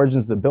in the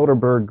origins of the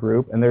Bilderberg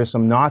Group, and there's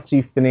some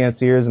Nazi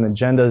financiers and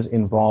agendas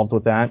involved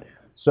with that.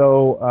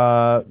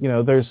 So,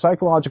 there's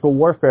psychological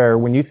warfare.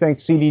 When you think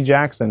C.D.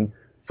 Jackson,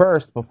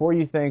 first, before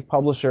you think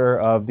publisher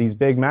of these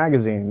big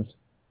magazines,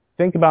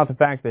 think about the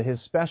fact that his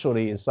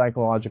specialty is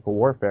psychological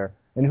warfare.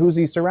 And who's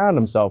he surround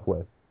himself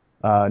with?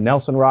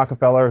 Nelson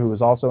Rockefeller, who was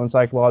also in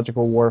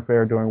psychological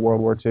warfare during World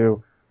War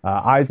II,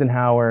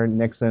 Eisenhower,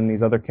 Nixon,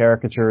 these other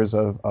caricatures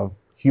of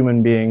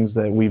human beings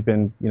that we've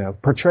been,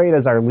 portrayed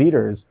as our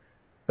leaders.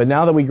 But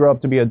now that we grow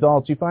up to be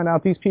adults, you find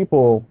out these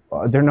people,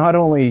 they're not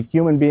only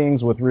human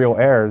beings with real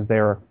errors,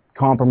 they're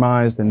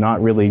compromised and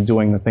not really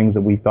doing the things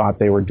that we thought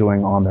they were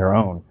doing on their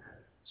own.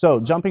 So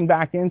jumping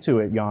back into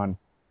it, Jan,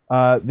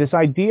 this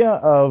idea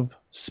of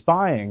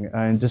spying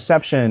and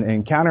deception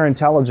and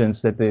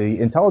counterintelligence that the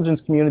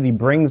intelligence community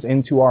brings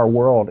into our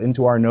world,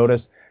 into our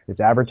notice, it's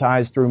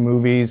advertised through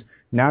movies.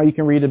 Now you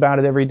can read about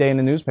it every day in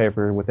the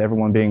newspaper with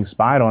everyone being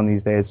spied on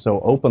these days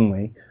so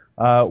openly.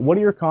 What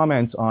are your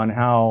comments on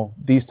how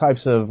these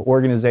types of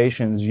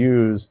organizations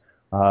use,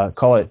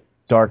 call it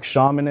dark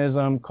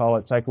shamanism, call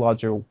it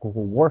psychological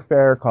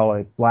warfare, call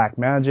it black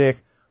magic,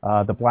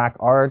 the black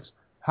arts?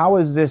 How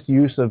is this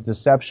use of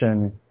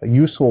deception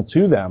useful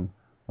to them,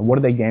 and what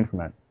do they gain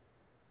from it?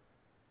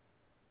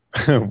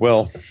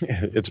 Well,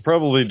 it's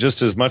probably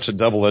just as much a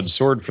double-edged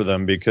sword for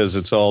them because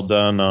it's all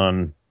done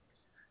on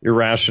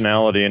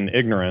irrationality and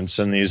ignorance,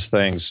 and these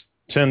things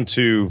tend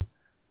to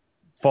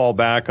fall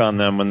back on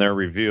them when they're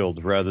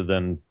revealed rather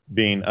than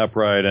being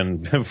upright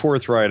and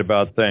forthright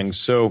about things.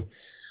 So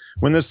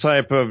when this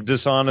type of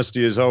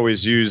dishonesty is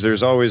always used,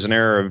 there's always an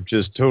air of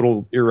just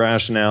total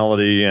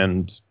irrationality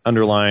and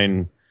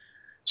underlying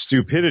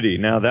stupidity.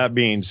 Now, that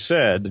being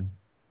said,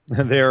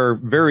 they're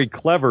very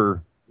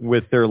clever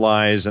with their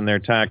lies and their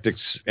tactics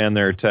and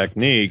their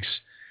techniques,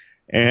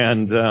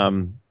 and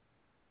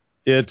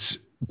it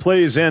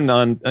plays in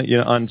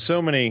on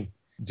so many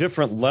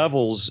different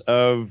levels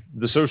of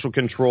the social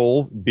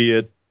control, be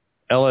it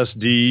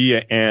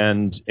LSD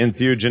and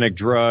entheogenic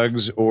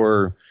drugs,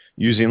 or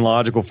using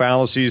logical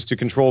fallacies to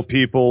control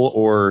people,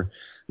 or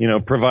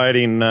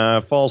providing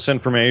false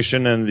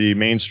information in the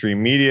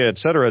mainstream media,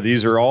 etc.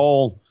 These are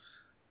all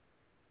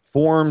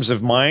forms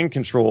of mind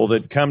control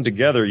that come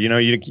together.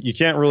 You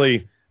can't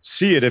really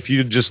see it if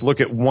you just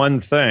look at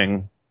one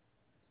thing.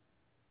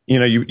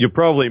 You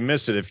probably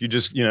miss it if you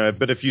just,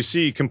 but if you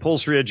see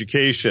compulsory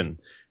education,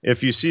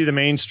 if you see the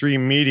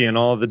mainstream media and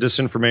all of the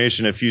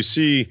disinformation, if you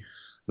see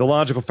the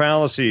logical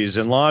fallacies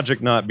and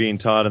logic not being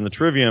taught in the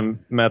trivium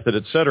method,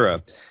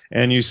 etc.,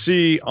 and you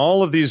see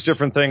all of these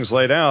different things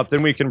laid out,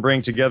 then we can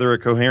bring together a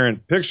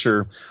coherent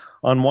picture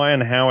on why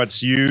and how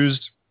it's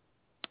used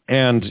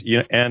and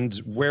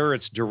where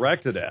it's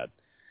directed at.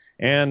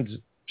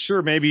 And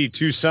sure, maybe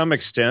to some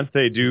extent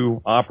they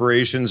do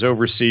operations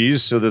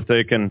overseas so that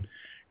they can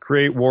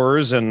create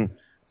wars and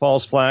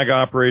false flag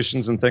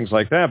operations and things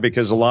like that,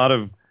 because a lot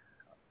of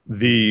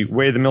the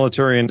way the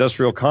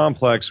military-industrial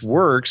complex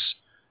works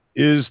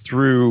is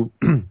through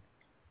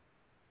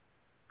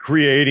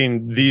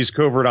creating these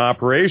covert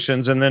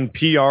operations and then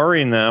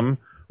PRing them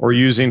or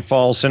using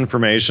false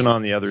information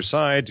on the other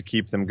side to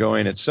keep them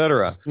going,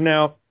 etc.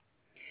 Now,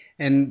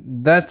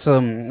 and that's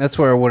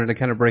where I wanted to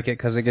kind of break it,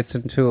 because it gets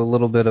into a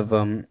little bit of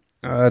a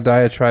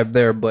diatribe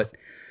there, but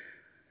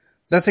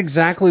that's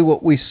exactly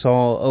what we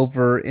saw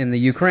over in the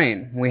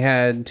Ukraine. We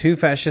had two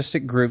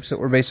fascistic groups that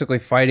were basically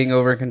fighting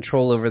over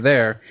control over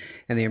there,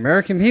 and the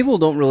American people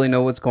don't really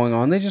know what's going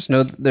on. They just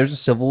know that there's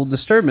a civil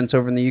disturbance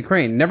over in the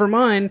Ukraine. Never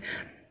mind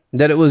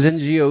that it was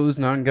NGOs,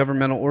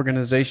 non-governmental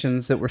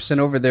organizations, that were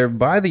sent over there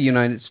by the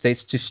United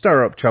States to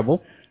stir up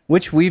trouble,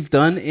 which we've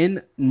done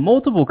in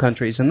multiple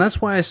countries. And that's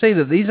why I say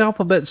that these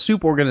alphabet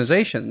soup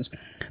organizations,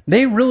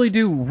 they really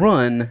do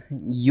run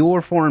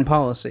your foreign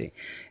policy.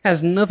 It has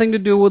nothing to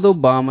do with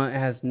Obama. It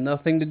has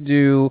nothing to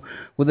do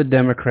with the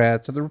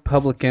Democrats or the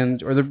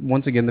Republicans or,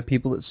 once again, the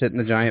people that sit in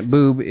the giant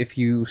boob. If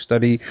you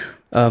study,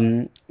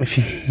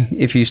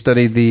 if you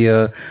study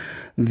the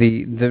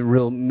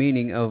real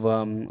meaning of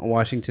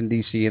Washington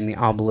D.C. and the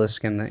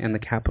obelisk and the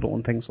Capitol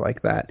and things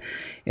like that,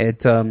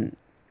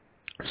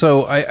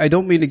 So I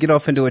don't mean to get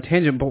off into a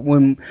tangent, but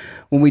when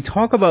we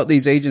talk about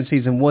these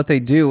agencies and what they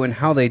do and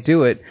how they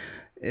do it,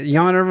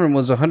 Jan Irvin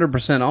was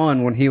 100%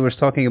 on when he was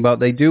talking about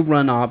they do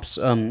run ops,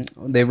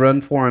 they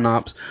run foreign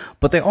ops,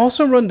 but they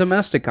also run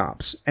domestic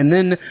ops. And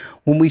then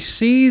when we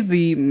see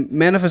the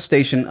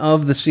manifestation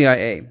of the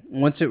CIA,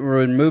 once it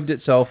removed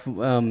itself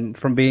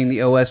from being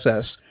the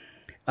OSS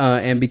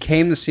and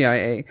became the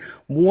CIA,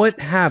 what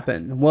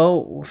happened?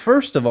 Well,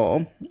 first of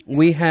all,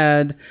 we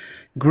had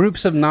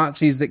groups of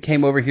Nazis that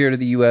came over here to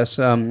the U.S.,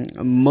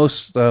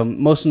 most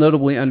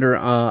notably under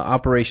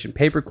Operation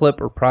Paperclip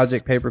or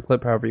Project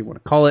Paperclip, however you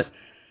want to call it.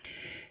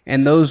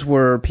 And those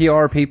were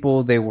PR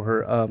people. They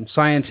were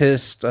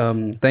scientists.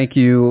 Thank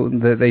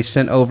you. They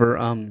sent over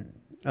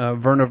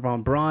Werner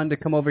von Braun to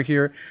come over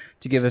here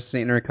to give us the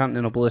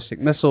intercontinental ballistic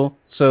missile.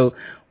 So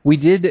we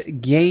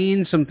did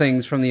gain some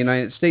things from the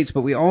United States,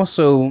 but we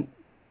also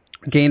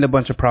gained a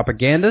bunch of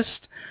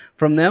propagandists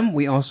from them.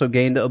 We also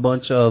gained a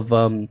bunch of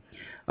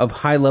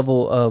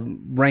high-level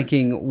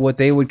ranking what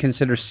they would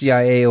consider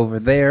CIA over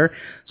there.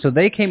 So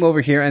they came over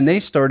here and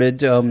they started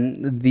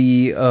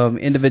the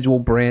individual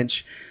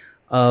branch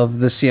of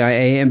the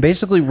CIA and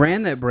basically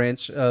ran that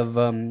branch of,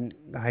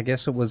 I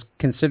guess it was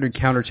considered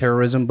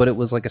counterterrorism, but it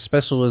was like a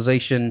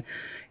specialization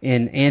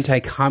in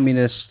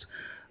anti-communist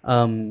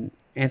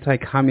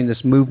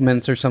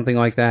movements or something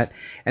like that.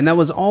 And that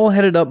was all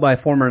headed up by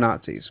former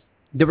Nazis.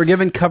 They were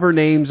given cover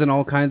names and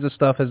all kinds of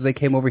stuff as they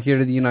came over here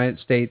to the United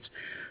States.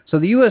 So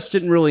the U.S.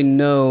 didn't really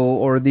know,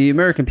 or the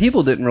American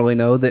people didn't really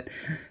know that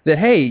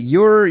hey,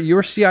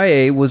 your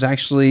CIA was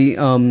actually,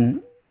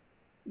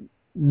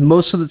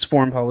 most of its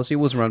foreign policy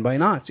was run by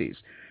Nazis.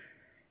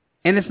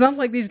 And it's not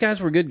like these guys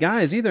were good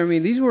guys either. I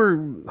mean, these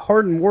were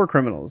hardened war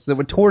criminals that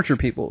would torture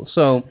people.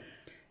 So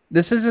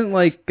this isn't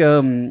like,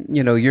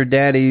 your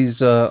daddy's,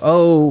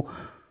 well,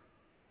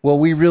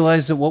 we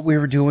realized that what we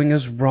were doing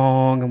is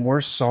wrong and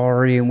we're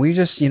sorry and we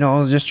just,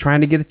 just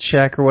trying to get a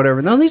check or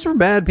whatever. No, these were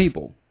bad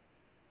people.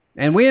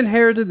 And we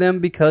inherited them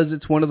because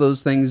it's one of those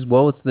things,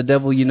 well, it's the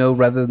devil you know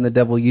rather than the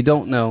devil you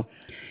don't know.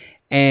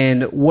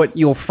 And what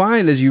you'll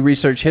find as you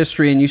research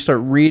history and you start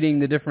reading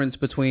the difference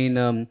between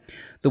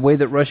the way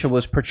that Russia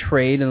was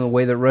portrayed and the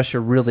way that Russia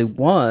really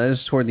was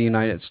toward the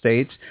United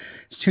States,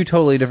 it's two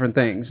totally different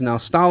things. Now,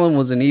 Stalin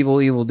was an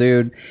evil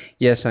dude.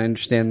 Yes, I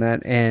understand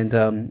that.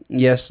 And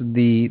yes,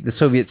 the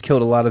Soviets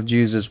killed a lot of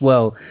Jews as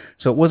well.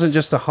 So it wasn't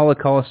just a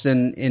Holocaust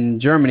in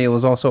Germany. It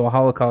was also a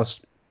Holocaust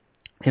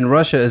in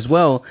Russia as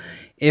well,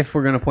 if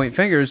we're going to point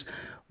fingers.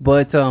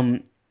 But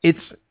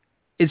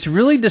it's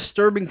really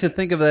disturbing to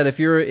think of that if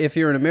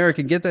you're an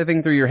American. Get that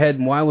thing through your head,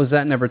 and why was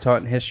that never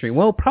taught in history?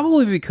 Well,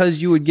 probably because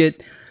you would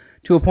get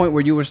to a point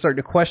where you would start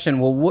to question,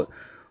 well,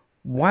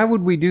 why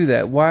would we do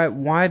that?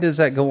 Why does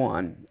that go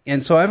on?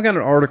 And so I've got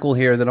an article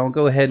here that I'll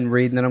go ahead and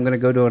read, and then I'm going to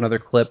go to another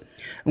clip.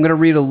 I'm going to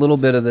read a little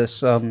bit of this.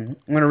 I'm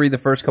going to read the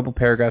first couple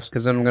paragraphs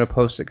because then I'm going to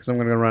post it because I'm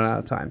going to run out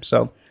of time.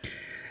 So,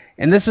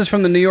 and this is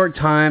from the New York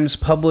Times,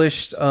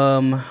 published,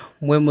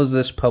 when was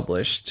this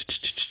published?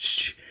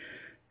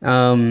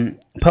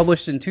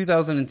 Published in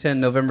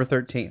 2010, November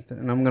 13th,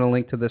 and I'm going to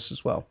link to this as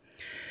well.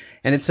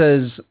 And it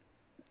says,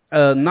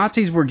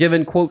 Nazis were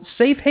given, quote,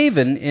 safe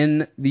haven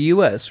in the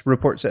U.S.,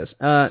 report says.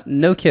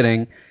 No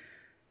kidding.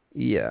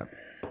 Yeah.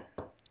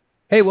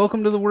 Hey,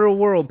 welcome to the real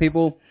world,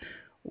 people.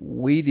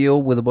 We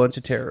deal with a bunch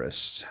of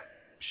terrorists.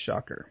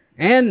 Shocker.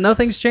 And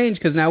nothing's changed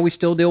because now we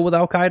still deal with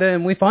Al-Qaeda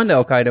and we fund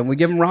Al-Qaeda and we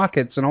give them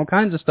rockets and all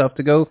kinds of stuff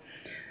to go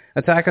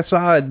attack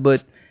Assad.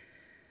 But,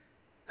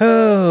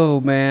 oh,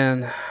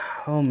 man.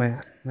 Oh,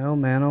 man. Oh,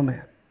 man. Oh,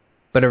 man.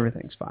 But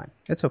everything's fine.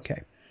 It's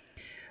okay.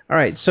 All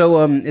right,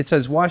 so it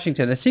says,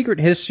 Washington, a secret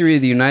history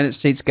of the United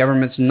States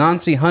government's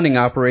Nazi hunting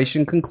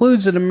operation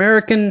concludes that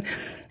American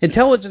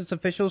intelligence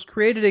officials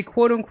created a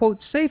quote-unquote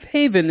safe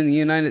haven in the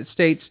United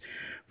States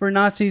for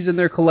Nazis and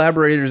their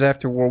collaborators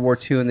after World War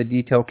II, and the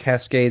detailed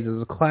cascades of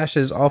the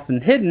clashes often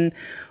hidden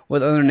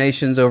with other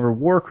nations over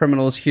war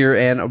criminals here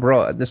and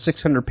abroad. The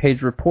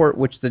 600-page report,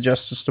 which the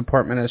Justice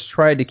Department has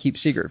tried to keep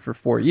secret for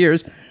 4 years,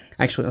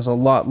 actually it was a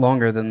lot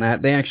longer than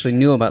that. They actually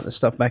knew about this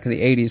stuff back in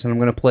the 80s, and I'm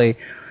going to play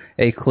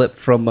a clip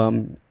from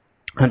an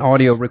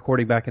audio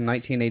recording back in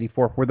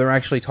 1984 where they're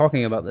actually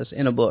talking about this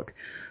in a book.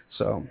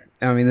 So,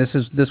 I mean,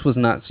 this was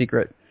not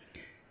secret.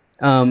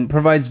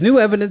 Provides new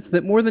evidence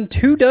that more than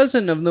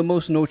 24 of the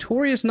most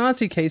notorious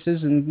Nazi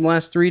cases in the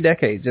last 3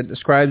 decades. It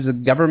describes the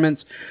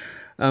government's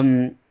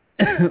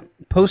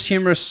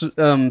posthumous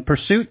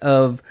pursuit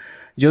of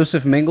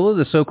Joseph Mengele,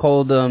 the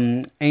so-called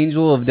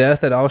angel of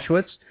death at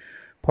Auschwitz,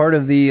 part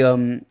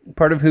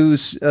of whose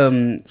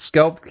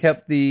scalp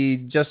kept the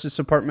Justice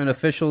Department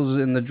officials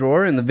in the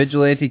drawer, and the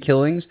vigilante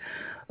killings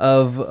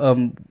of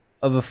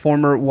a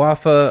former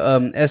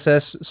Waffe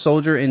SS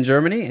soldier in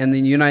Germany and the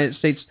United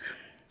States.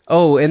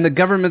 Oh, and the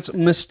government's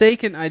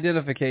mistaken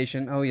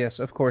identification. Oh, yes,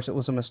 of course, it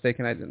was a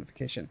mistaken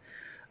identification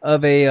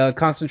of a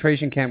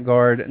concentration camp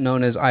guard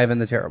known as Ivan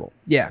the Terrible.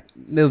 Yeah,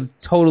 it was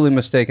totally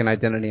mistaken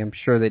identity. I'm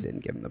sure they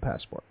didn't give him the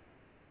passport.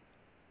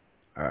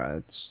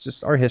 It's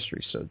just our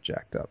history's so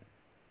jacked up.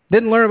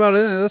 Didn't learn about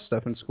any of this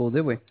stuff in school,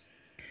 did we?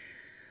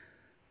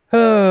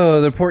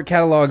 Oh, the report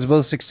catalogs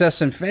both success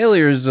and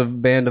failures of a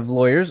band of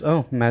lawyers.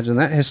 Oh, imagine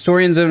that.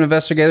 Historians and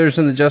investigators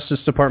in the Justice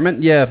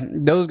Department. Yeah,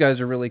 those guys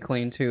are really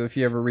clean, too, if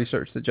you ever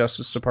research the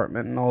Justice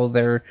Department and all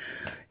their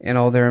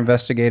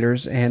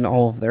investigators and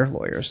all of their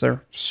lawyers.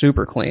 They're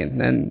super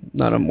clean, and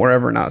none of them were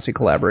ever Nazi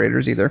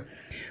collaborators either,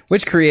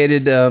 which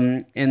created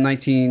in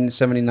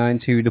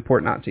 1979 to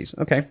deport Nazis.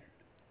 Okay.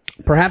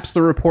 Perhaps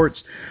the report's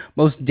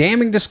most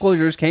damning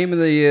disclosures came in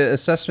the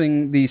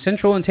assessing the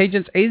Central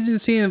Intelligence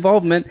Agency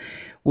involvement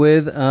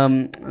with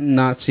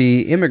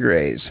Nazi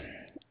immigrants.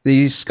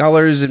 These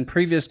scholars in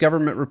previous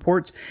government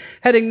reports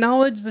had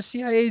acknowledged the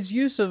CIA's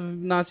use of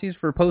Nazis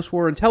for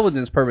post-war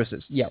intelligence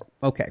purposes. Yeah,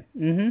 okay.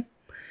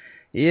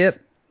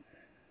 Yep.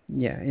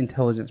 Yeah,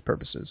 intelligence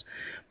purposes.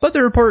 But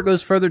the report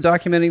goes further,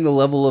 documenting the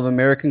level of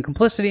American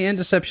complicity and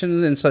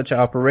deception in such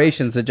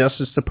operations. The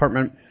Justice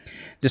Department,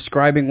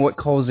 describing what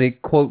calls a,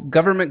 quote,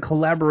 government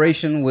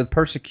collaboration with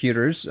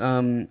persecutors,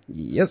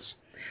 yes,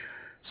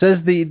 says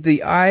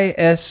the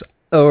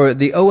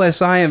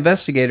OSI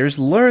investigators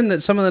learned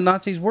that some of the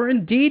Nazis were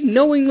indeed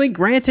knowingly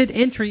granted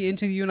entry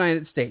into the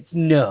United States.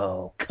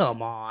 No,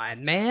 come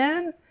on,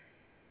 man.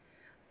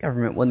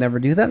 Government will never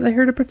do that. They're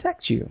here to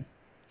protect you.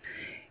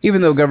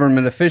 Even though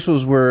government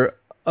officials were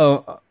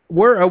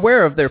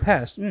aware of their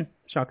past.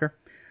 Shocker.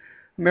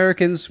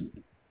 Americans,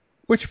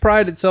 which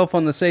pride itself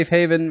on the safe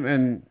haven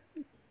and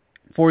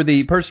for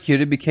the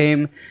persecuted,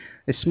 became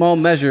a small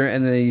measure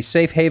in the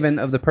safe haven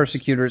of the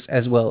persecutors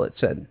as well, it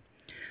said.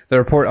 The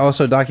report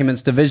also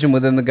documents division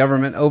within the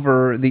government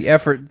over the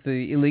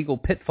illegal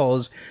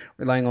pitfalls,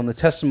 relying on the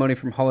testimony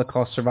from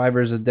Holocaust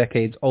survivors of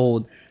decades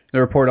old. The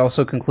report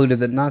also concluded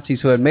that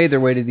Nazis who had made their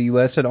way to the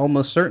U.S. had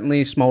almost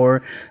certainly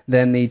smaller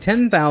than the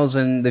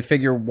 10,000, the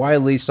figure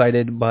widely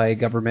cited by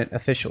government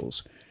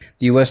officials.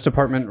 The U.S.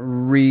 Department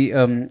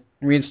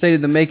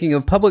reinstated the making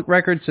of public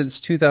records since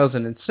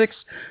 2006.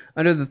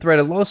 Under the threat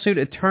of lawsuit,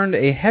 it turned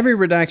a heavy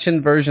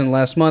redaction version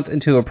last month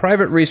into a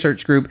private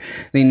research group,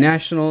 the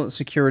National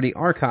Security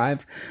Archive.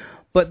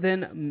 But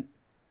then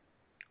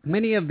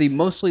many of the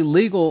most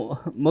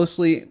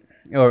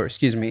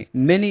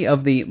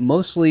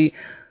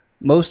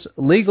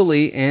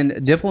legally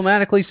and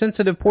diplomatically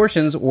sensitive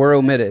portions were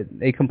omitted.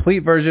 A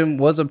complete version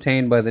was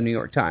obtained by the New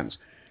York Times,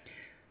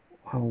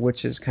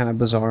 which is kind of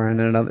bizarre in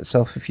and of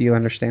itself if you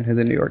understand who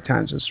the New York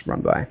Times is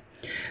run by.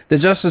 The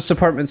Justice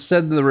Department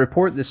said in the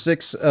report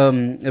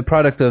the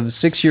product of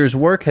 6 years'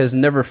 work has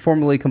never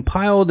formally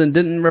compiled and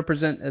didn't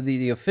represent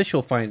the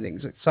official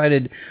findings. It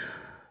cited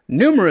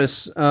numerous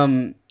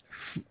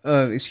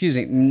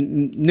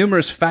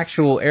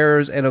factual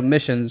errors and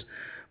omissions,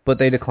 but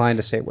they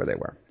declined to say where they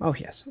were. Oh,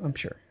 yes, I'm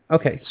sure.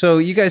 Okay, so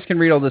you guys can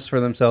read all this for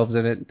themselves,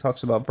 and it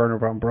talks about Werner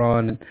von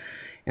Braun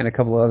and a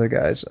couple of other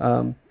guys.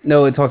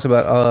 No, it talks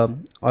about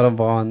Otto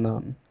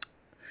von,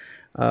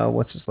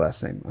 what's his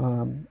last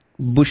name?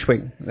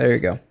 Bushwing. There you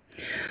go.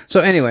 So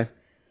anyway,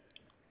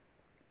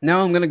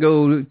 now I'm going to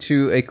go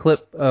to a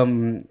clip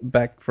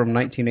back from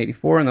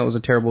 1984, and that was a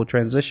terrible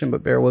transition,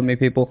 but bear with me,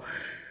 people.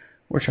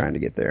 We're trying to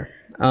get there.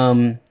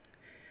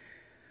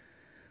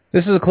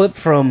 This is a clip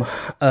from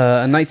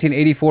a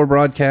 1984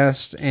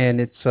 broadcast,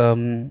 and it's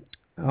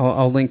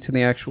I'll link to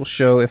the actual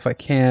show if I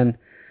can.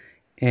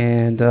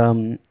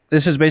 And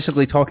this is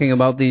basically talking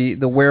about the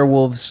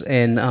werewolves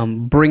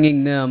and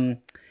bringing them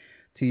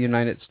to the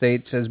United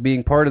States as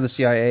being part of the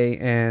CIA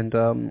and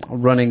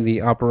running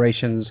the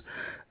operations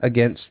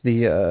against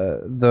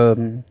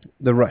the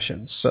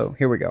Russians. So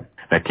here we go.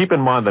 Now keep in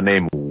mind the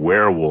name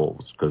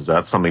werewolves, because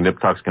that's something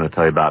Niptuk's going to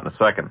tell you about in a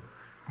second.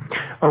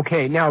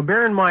 Okay, now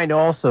bear in mind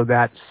also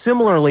that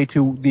similarly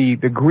to the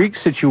Greek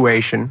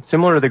situation,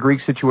 similar to the Greek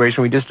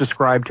situation we just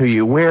described to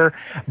you, where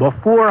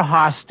before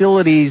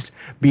hostilities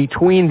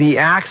between the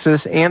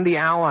Axis and the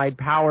Allied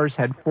powers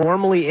had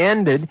formally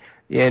ended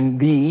in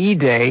VE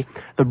Day,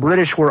 the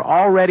British were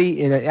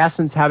already, in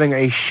essence, having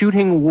a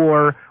shooting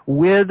war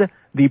with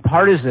the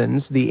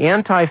partisans, the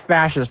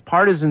anti-fascist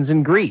partisans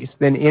in Greece.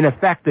 Then, in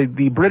effect,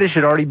 the British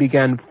had already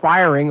begun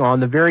firing on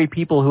the very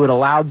people who had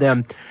allowed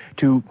them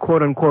to,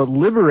 quote-unquote,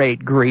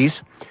 liberate Greece.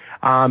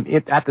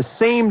 At the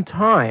same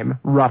time,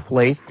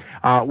 roughly,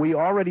 we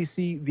already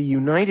see the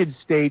United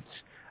States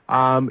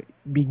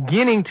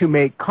beginning to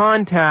make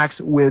contacts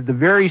with the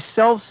very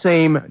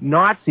self-same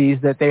Nazis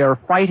that they are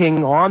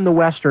fighting on the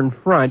Western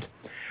Front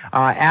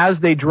as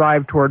they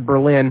drive toward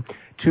Berlin,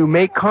 to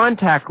make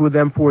contact with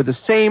them for the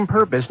same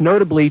purpose,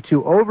 notably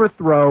to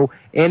overthrow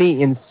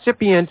any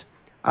incipient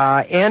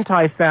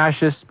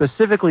anti-fascist,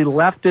 specifically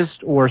leftist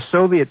or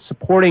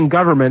Soviet-supporting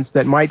governments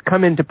that might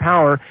come into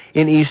power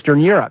in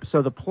Eastern Europe.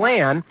 So the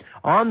plan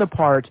on the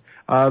part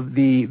of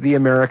the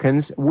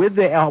Americans, with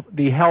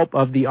the help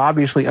of the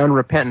obviously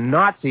unrepentant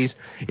Nazis,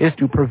 is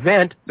to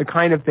prevent the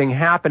kind of thing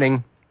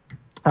happening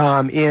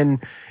in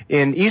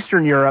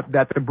Eastern Europe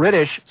that the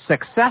British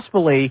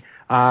successfully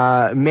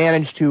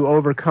managed to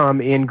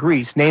overcome in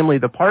Greece, namely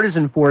the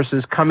partisan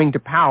forces coming to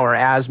power,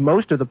 as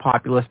most of the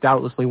populace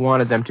doubtlessly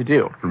wanted them to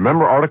do.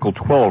 Remember Article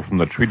 12 from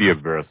the Treaty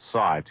of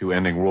Versailles to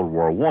ending World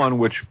War I,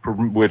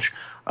 which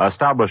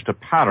established a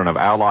pattern of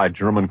Allied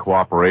German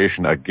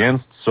cooperation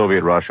against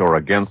Soviet Russia or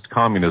against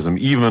communism,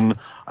 even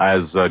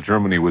as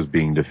Germany was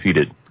being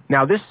defeated.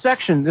 Now, this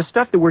section, this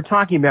stuff that we're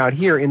talking about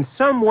here, in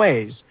some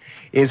ways,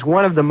 is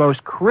one of the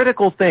most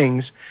critical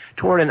things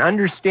toward an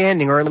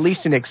understanding, or at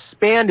least an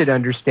expanded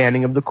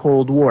understanding, of the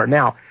Cold War.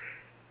 Now,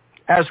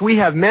 as we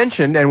have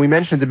mentioned, and we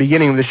mentioned at the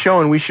beginning of the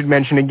show, and we should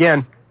mention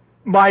again,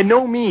 by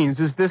no means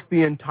is this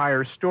the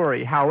entire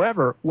story.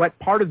 However, what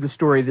part of the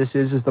story this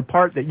is the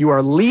part that you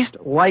are least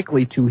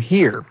likely to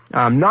hear,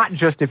 not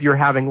just if you're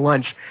having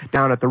lunch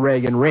down at the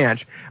Reagan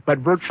Ranch, but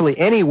virtually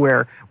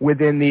anywhere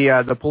within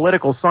the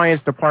political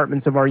science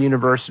departments of our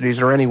universities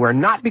or anywhere,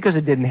 not because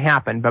it didn't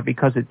happen, but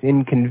because it's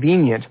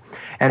inconvenient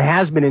and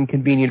has been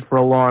inconvenient for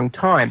a long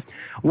time.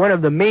 One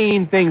of the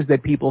main things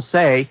that people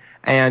say,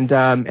 and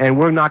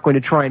we're not going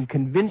to try and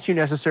convince you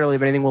necessarily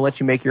of anything, we'll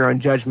let you make your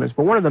own judgments,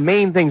 but one of the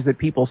main things that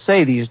people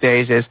say these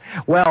days is,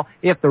 well,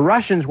 if the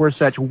Russians were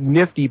such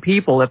nifty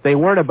people, if they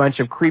weren't a bunch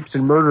of creeps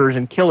and murderers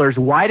and killers,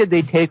 why did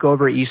they take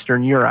over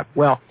Eastern Europe?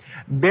 Well,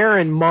 bear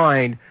in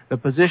mind the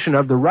position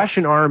of the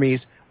Russian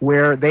armies,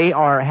 where they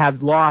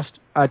have lost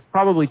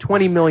probably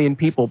 20 million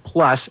people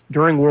plus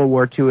during World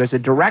War II as a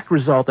direct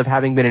result of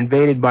having been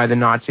invaded by the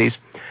Nazis.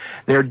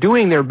 They're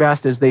doing their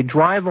best as they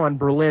drive on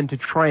Berlin to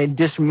try and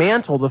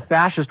dismantle the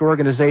fascist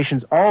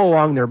organizations all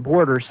along their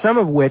borders, some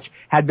of which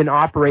had been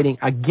operating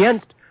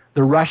against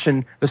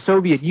the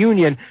Soviet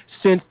Union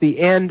since the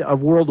end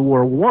of World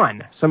War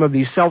I. Some of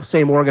these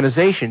self-same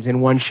organizations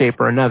in one shape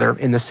or another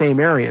in the same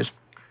areas.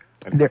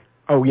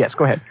 Oh, yes,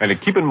 go ahead. And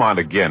keep in mind,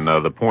 again,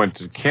 the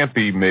point can't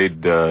be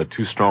made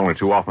too strongly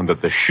too often,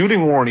 that the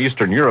shooting war in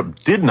Eastern Europe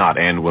did not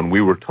end when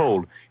we were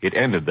told it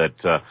ended,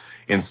 that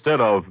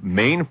instead of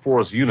main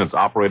force units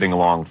operating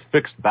along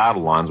fixed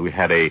battle lines, we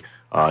had a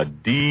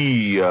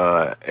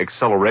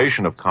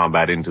acceleration of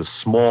combat into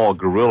small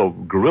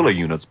guerrilla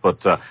units. But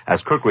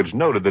as Kirkridge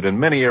noted, that in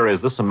many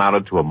areas this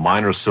amounted to a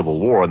minor civil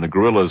war, and the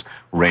guerrillas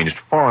ranged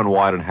far and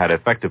wide and had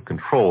effective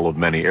control of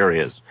many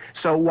areas.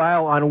 So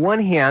while on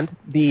one hand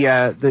the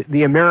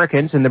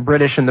Americans and the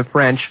British and the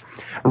French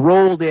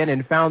rolled in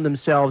and found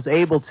themselves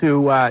able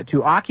to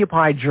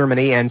occupy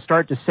Germany and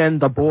start to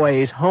send the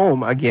boys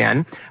home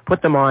again,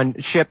 put them on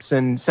ships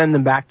and send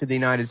them back to the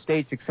United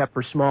States, except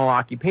for small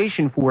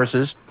occupation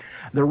forces,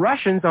 the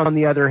Russians, on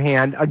the other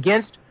hand,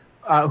 against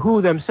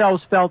who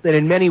themselves felt that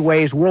in many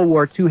ways World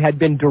War II had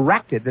been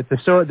directed, that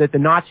the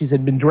Nazis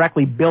had been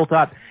directly built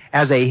up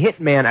as a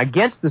hitman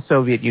against the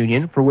Soviet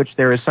Union, for which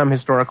there is some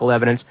historical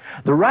evidence.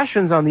 The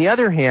Russians, on the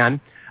other hand,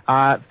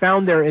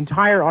 found their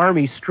entire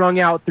army strung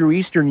out through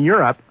Eastern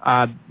Europe,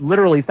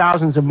 literally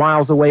thousands of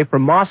miles away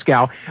from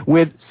Moscow,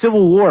 with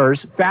civil wars,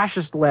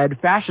 fascist-led,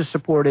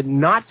 fascist-supported,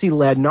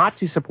 Nazi-led,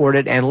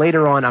 Nazi-supported, and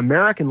later on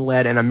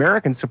American-led and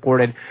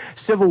American-supported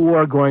civil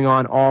war going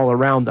on all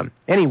around them.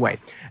 Anyway,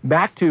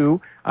 back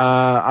to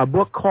a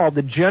book called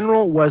The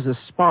General Was a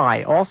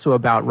Spy, also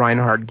about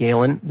Reinhard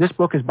Gehlen. This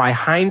book is by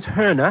Heinz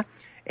Herne,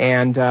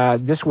 and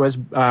this was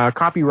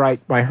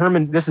copyright by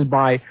Heinz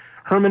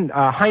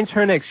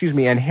Herne,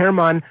 and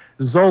Hermann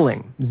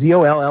Zolling,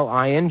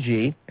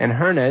 Z-O-L-L-I-N-G, and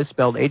Herne is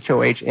spelled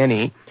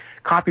H-O-H-N-E,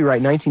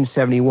 copyright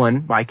 1971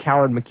 by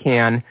Coward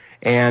McCann,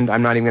 and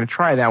I'm not even going to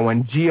try that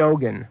one,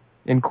 Geoghegan,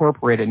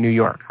 Incorporated, New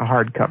York, a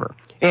hardcover.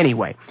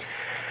 Anyway,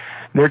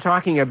 they're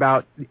talking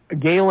about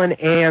Gehlen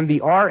and the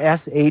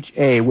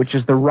RSHA, which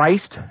is the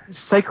Reich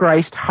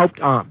Secret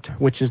Hauptamt,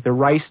 which is the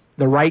Reich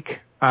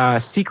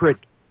secret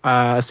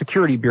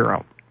Security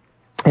Bureau.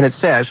 And it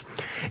says,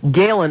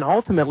 Galen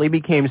ultimately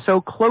became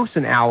so close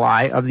an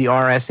ally of the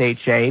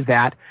RSHA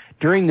that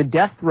during the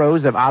death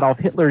throes of Adolf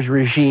Hitler's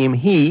regime,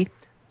 he,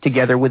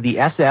 together with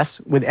SS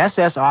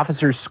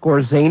officers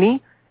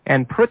Skorzeny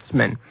and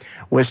Prutzmann,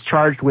 was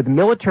charged with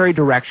military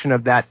direction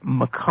of that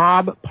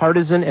macabre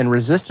partisan and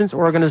resistance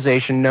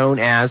organization known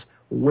as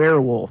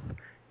Werewolf,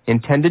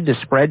 intended to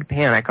spread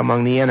panic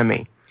among the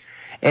enemy.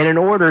 And an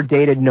order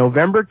dated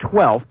November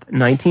 12,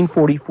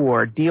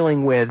 1944,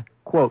 dealing with,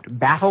 quote,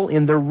 battle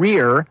in the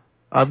rear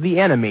of the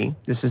enemy,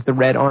 this is the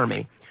Red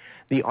Army,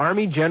 the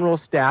Army General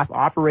Staff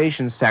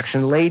Operations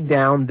Section laid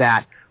down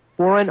that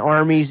Foreign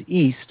Armies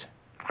East,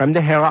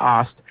 Fremde Heere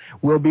Ost,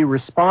 will be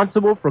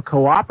responsible for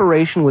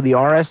cooperation with the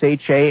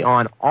RSHA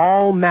on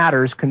all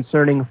matters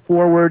concerning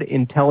forward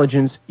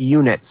intelligence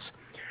units.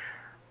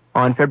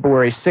 On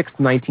February 6,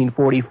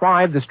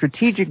 1945, the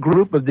strategic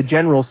group of the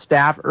General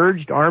Staff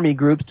urged Army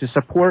groups to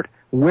support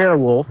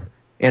Werewolf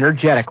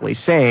energetically,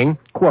 saying,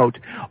 quote,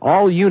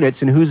 all units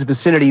in whose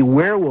vicinity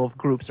Werewolf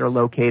groups are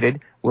located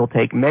will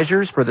take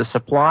measures for the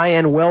supply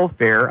and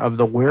welfare of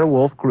the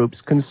Werewolf groups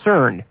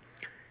concerned.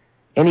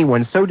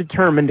 Anyone so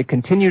determined to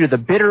continue to the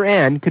bitter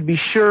end could be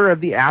sure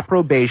of the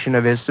approbation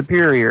of his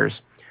superiors.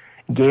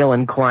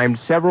 Galen climbed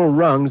several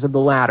rungs of the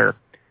ladder.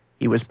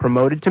 He was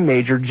promoted to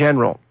Major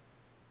General.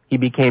 He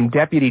became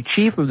Deputy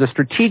Chief of the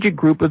Strategic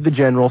Group of the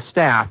General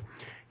Staff.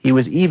 He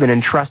was even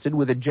entrusted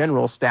with the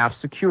General Staff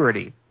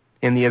security.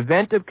 In the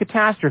event of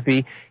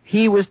catastrophe,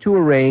 he was to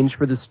arrange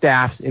for the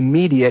staff's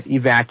immediate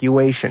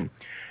evacuation.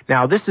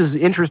 Now, this is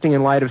interesting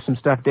in light of some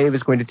stuff Dave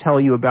is going to tell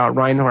you about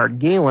Reinhard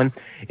Galen.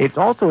 It's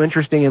also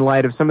interesting in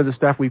light of some of the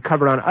stuff we've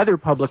covered on other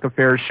public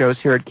affairs shows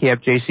here at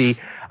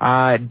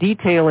KFJC,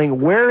 detailing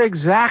where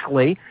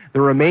exactly the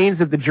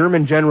remains of the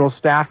German General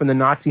Staff and the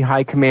Nazi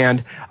High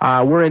Command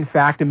were in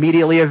fact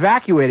immediately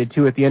evacuated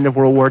to at the end of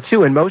World War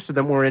II, and most of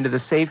them were into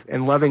the safe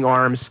and loving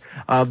arms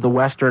of the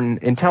Western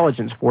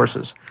intelligence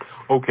forces.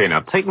 Okay, now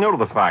take note of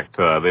the fact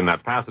in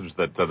that passage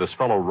that this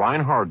fellow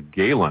Reinhard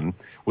Galen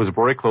was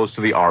very close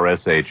to the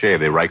RSHA,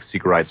 the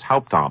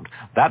Reichssicherheitshauptamt.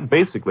 That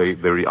basically,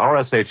 the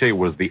RSHA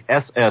was the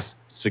SS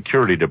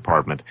Security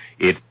Department.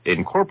 It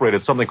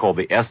incorporated something called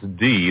the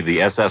SD,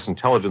 the SS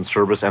Intelligence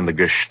Service, and the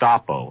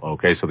Gestapo.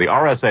 Okay, so the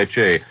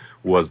RSHA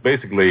was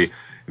basically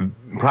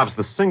perhaps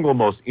the single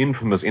most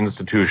infamous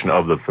institution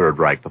of the Third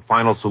Reich. The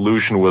final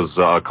solution was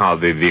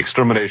the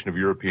extermination of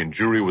European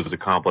Jewry was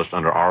accomplished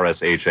under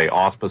RSHA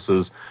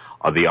auspices.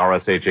 The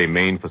RSHA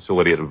main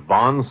facility at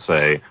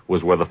Wannsee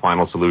was where the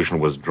final solution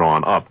was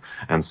drawn up.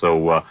 And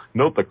so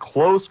note the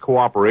close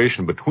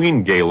cooperation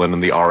between Galen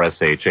and the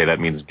RSHA.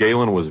 That means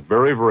Galen was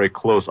very, very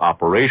close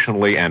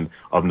operationally and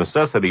of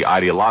necessity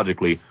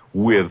ideologically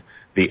with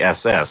the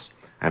SS.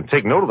 And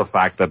take note of the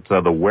fact that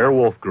the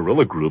Werewolf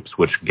guerrilla groups,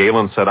 which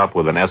Galen set up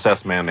with an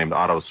SS man named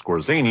Otto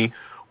Skorzeny,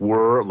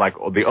 were, like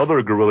the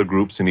other guerrilla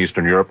groups in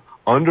Eastern Europe,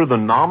 under the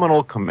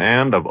nominal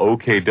command of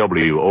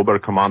OKW,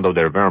 Oberkommando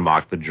der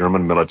Wehrmacht, the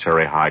German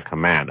Military High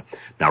Command.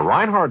 Now,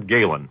 Reinhard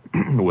Galen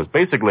was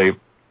basically,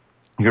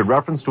 he had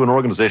reference to an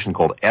organization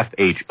called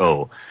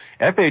FHO.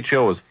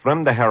 FHO is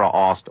Fremde Heere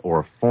Ost,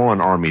 or Foreign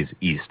Armies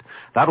East.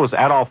 That was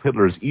Adolf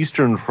Hitler's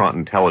Eastern Front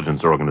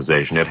Intelligence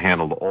Organization. It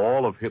handled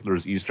all of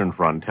Hitler's Eastern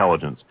Front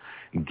intelligence.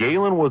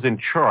 Galen was in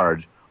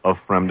charge of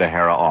Fremde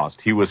Heere Ost.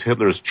 He was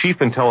Hitler's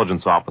chief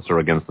intelligence officer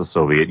against the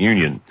Soviet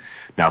Union.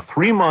 Now,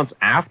 3 months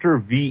after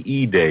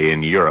VE Day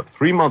in Europe,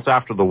 3 months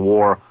after the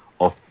war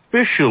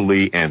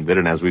officially ended,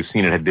 and as we've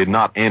seen, it did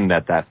not end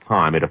at that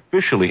time, it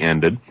officially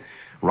ended,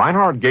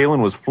 Reinhard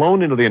Galen was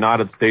flown into the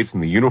United States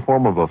in the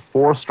uniform of a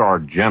 4-star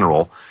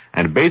general,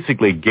 and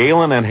basically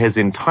Galen and his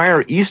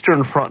entire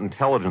Eastern Front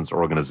Intelligence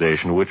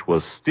Organization, which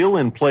was still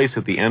in place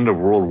at the end of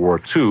World War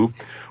II,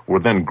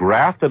 were then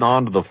grafted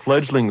onto the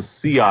fledgling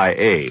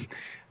CIA.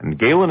 And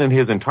Galen and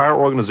his entire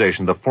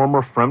organization, the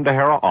former Fremde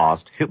Heere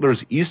Ost,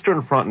 Hitler's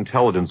Eastern Front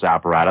intelligence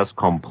apparatus,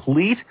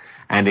 complete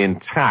and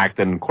intact,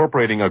 and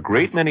incorporating a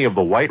great many of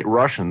the White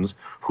Russians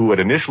who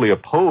had initially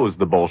opposed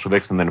the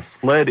Bolsheviks and then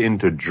fled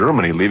into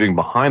Germany, leaving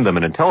behind them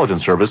an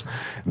intelligence service.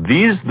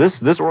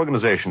 This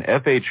organization,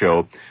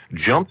 FHO,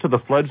 jumped to the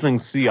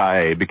fledgling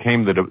CIA,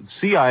 became the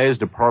CIA's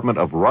Department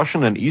of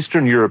Russian and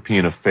Eastern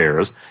European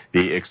Affairs,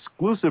 the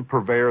exclusive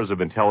purveyors of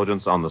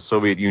intelligence on the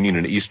Soviet Union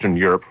and Eastern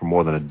Europe for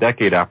more than a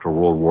decade after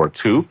World War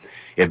II.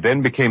 It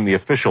then became the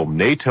official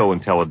NATO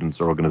intelligence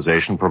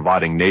organization,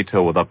 providing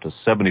NATO with up to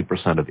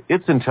 70% of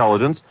its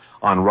intelligence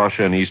on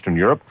Russia and Eastern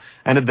Europe.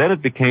 And then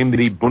it became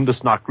the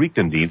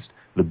Bundesnachrichtendienst,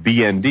 the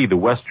BND, the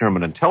West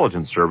German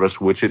Intelligence Service,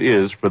 which it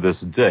is for this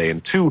day.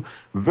 And two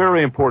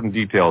very important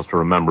details to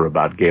remember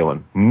about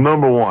Galen.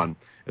 Number one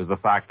is the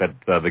fact that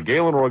the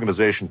Galen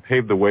organization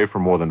paved the way for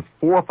more than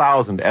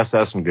 4,000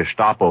 SS and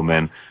Gestapo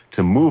men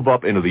to move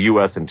up into the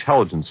U.S.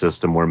 intelligence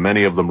system, where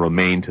many of them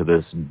remain to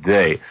this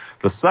day.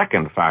 The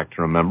second fact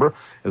to remember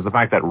is the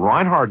fact that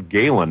Reinhard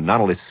Galen not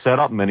only set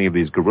up many of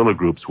these guerrilla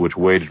groups which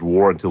waged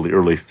war until the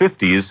early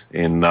 50s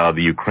in the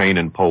Ukraine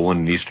and Poland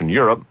and Eastern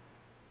Europe,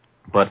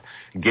 But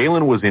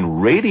Galen was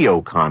in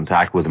radio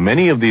contact with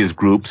many of these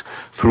groups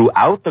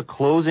throughout the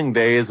closing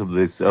days of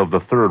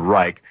the Third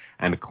Reich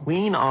and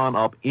clean on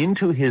up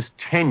into his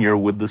tenure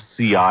with the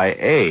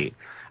CIA.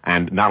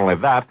 And not only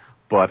that,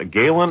 but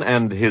Galen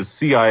and his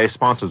CIA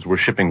sponsors were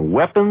shipping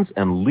weapons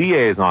and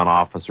liaison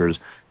officers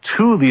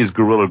to these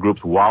guerrilla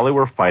groups while they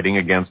were fighting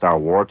against our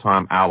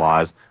wartime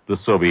allies, the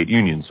Soviet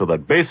Union. So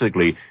that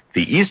basically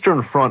the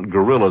Eastern Front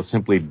guerrillas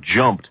simply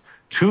jumped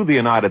to the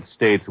United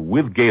States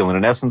with Galen.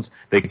 In essence,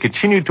 they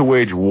continued to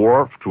wage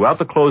war throughout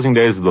the closing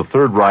days of the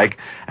Third Reich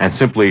and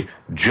simply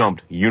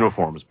jumped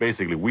uniforms.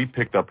 Basically, we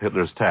picked up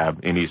Hitler's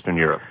tab in Eastern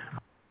Europe.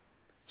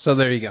 So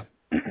there you go.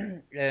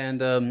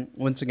 And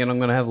once again, I'm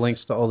going to have links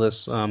to all this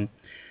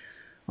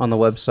on the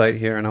website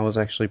here, and I was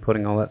actually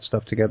putting all that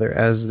stuff together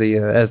as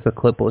the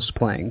clip was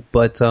playing.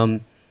 But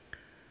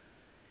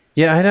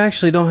yeah, I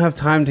actually don't have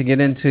time to get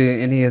into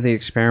any of the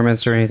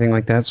experiments or anything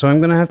like that, so I'm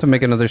going to have to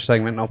make another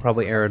segment, and I'll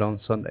probably air it on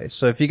Sunday.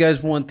 So if you guys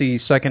want the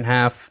second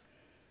half,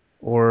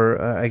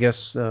 or I guess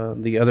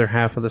the other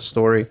half of the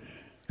story,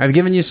 I've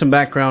given you some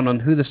background on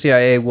who the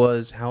CIA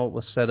was, how it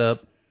was set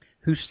up,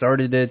 who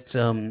started it,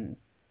 and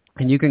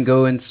you can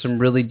go into some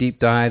really deep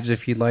dives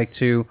if you'd like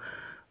to.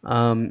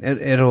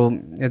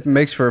 It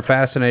makes for a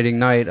fascinating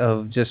night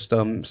of just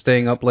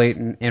staying up late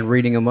and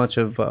reading a bunch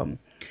of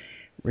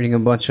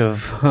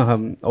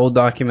old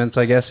documents,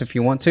 I guess, if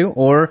you want to,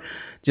 or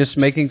just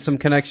making some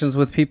connections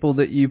with people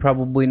that you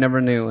probably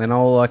never knew. And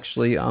I'll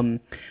actually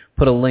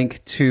put a link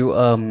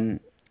to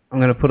I'm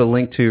going to put a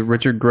link to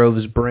Richard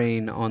Grove's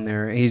Brain on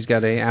there. He's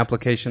got an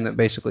application that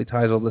basically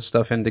ties all this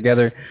stuff in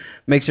together,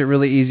 makes it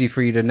really easy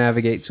for you to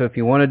navigate. So if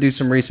you want to do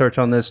some research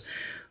on this,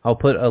 I'll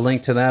put a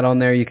link to that on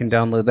there. You can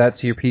download that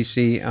to your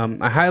PC.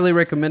 I highly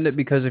recommend it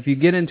because if you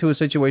get into a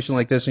situation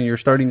like this and you're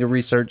starting to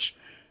research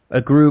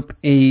a group,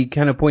 he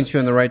kind of points you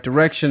in the right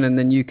direction, and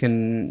then you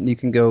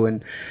can go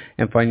and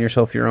find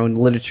yourself your own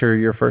literature,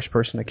 your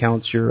first-person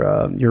accounts,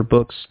 your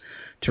books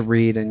to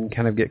read, and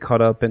kind of get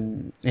caught up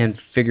and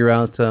figure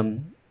out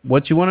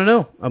what you want to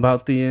know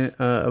about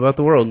the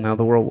world and how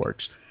the world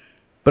works.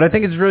 But I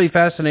think it's really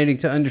fascinating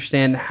to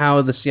understand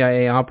how the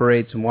CIA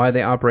operates and why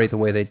they operate the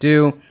way they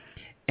do.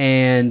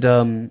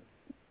 And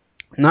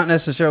not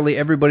necessarily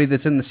everybody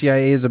that's in the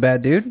CIA is a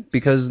bad dude,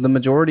 because the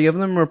majority of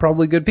them are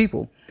probably good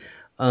people.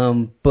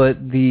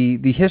 But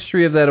the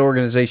history of that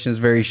organization is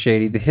very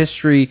shady. The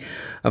history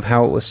of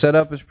how it was set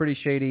up is pretty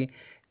shady.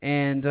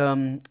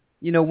 And,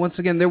 once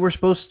again, they were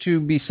supposed to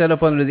be set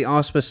up under the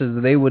auspices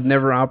that they would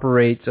never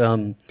operate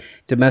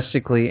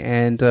domestically,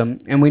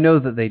 and we know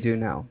that they do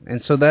now.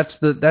 And so that's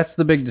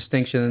the big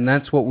distinction, and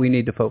that's what we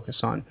need to focus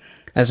on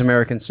as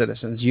American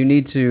citizens. You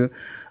need to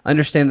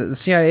understand that the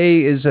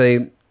CIA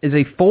is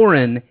a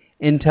foreign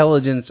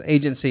intelligence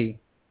agency.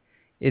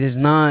 It is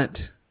not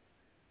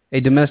a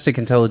domestic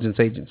intelligence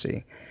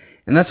agency.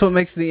 And that's what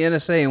makes the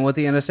NSA and what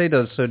the NSA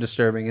does so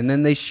disturbing. And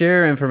then they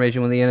share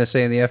information with the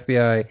NSA and the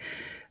FBI,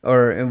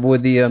 or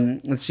with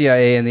the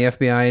CIA and the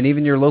FBI, and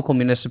even your local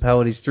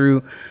municipalities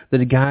through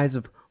the guise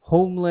of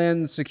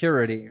Homeland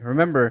Security.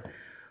 Remember,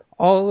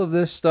 all of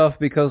this stuff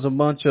because a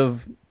bunch of,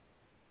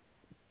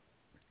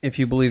 if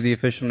you believe the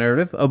official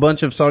narrative, a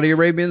bunch of Saudi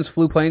Arabians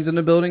flew planes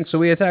into buildings, so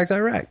we attacked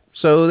Iraq.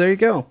 So there you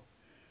go.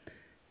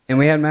 And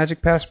we had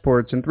magic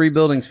passports, and 3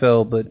 buildings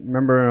fell. But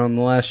remember on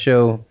the last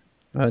show,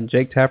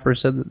 Jake Tapper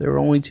said that there were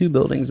only 2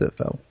 buildings that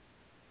fell.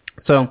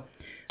 So,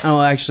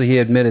 actually he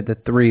admitted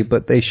that 3,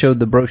 but they showed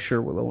the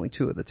brochure with only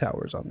 2 of the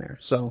towers on there.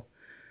 So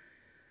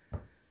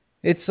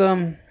it's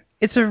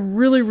a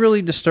really,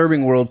 really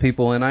disturbing world,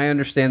 people, and I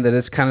understand that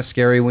it's kind of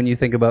scary when you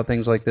think about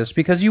things like this,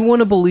 because you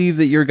want to believe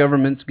that your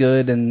government's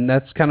good, and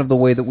that's kind of the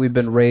way that we've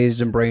been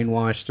raised and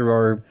brainwashed through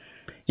our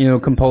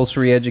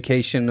compulsory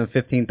education of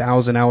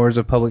 15,000 hours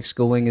of public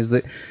schooling, is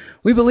that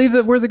we believe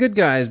that we're the good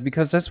guys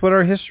because that's what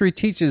our history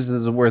teaches,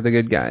 is that we're the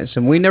good guys.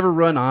 And we never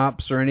run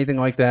ops or anything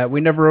like that. We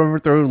never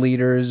overthrow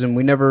leaders, and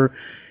we never,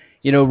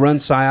 run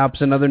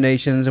psyops in other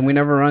nations, and we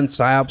never run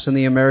psyops in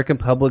the American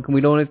public, and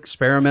we don't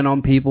experiment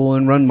on people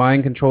and run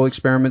mind control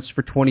experiments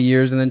for 20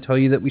 years and then tell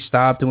you that we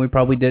stopped and we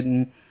probably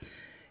didn't.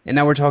 And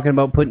now we're talking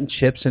about putting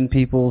chips in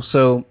people.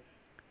 So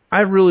I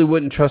really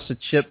wouldn't trust a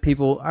chip,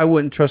 people. I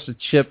wouldn't trust a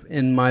chip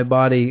in my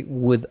body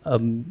with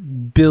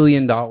 $1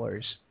 billion.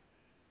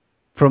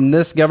 From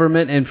this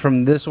government and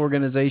from this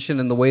organization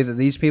and the way that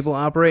these people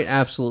operate,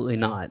 absolutely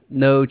not.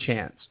 No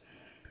chance.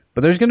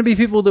 But there's going to be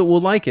people that will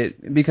like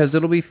it because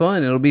it'll be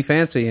fun, it'll be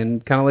fancy,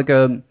 and kind of like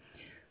a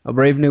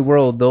Brave New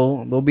World.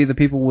 They'll be the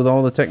people with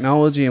all the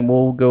technology, and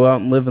we'll go out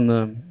and live in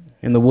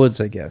the woods,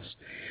 I guess.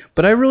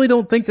 But I really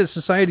don't think that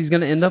society is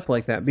going to end up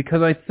like that,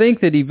 because I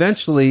think that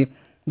eventually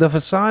the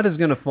facade is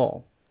going to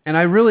fall, and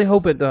I really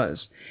hope it does.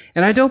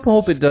 And I don't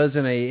hope it does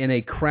in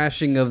a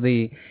crashing of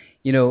the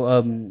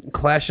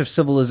clash of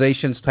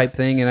civilizations type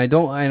thing, and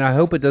I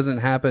hope it doesn't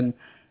happen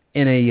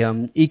in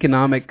a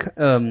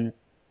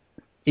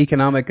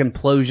economic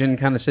implosion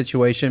kind of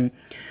situation.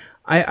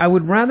 I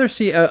would rather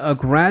see a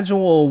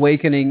gradual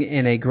awakening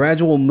and a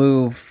gradual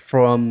move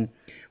from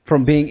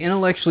being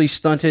intellectually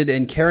stunted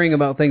and caring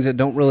about things that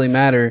don't really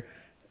matter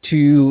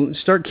to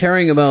start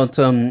caring about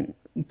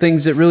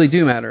things that really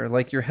do matter,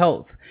 like your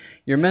health,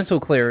 your mental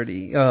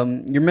clarity,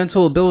 your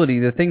mental ability,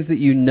 the things that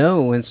you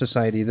know in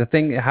society,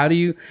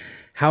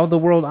 how the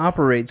world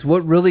operates,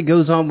 what really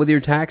goes on with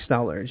your tax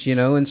dollars,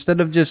 instead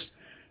of just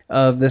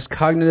this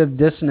cognitive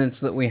dissonance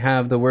that we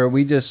have, to where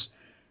we just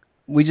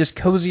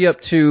cozy up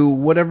to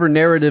whatever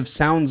narrative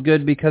sounds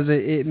good because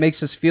it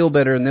makes us feel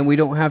better, and then we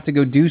don't have to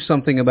go do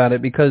something about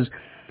it. Because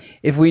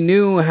if we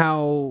knew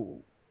how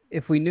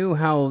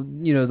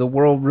the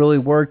world really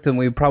worked, then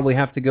we'd probably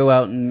have to go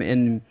out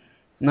and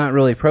not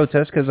really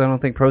protest, because I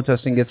don't think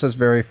protesting gets us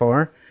very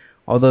far.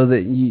 Although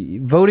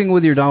voting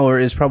with your dollar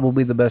is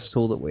probably the best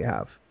tool that we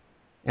have.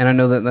 And I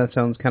know that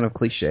sounds kind of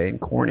cliche and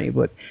corny,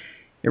 but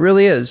it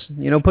really is.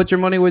 Put your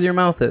money where your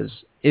mouth is.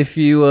 If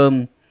you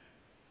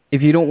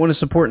don't want to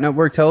support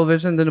network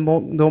television, then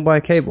don't buy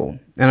cable.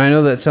 And I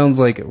know that sounds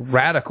like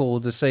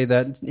radical to say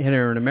that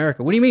here in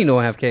America. What do you mean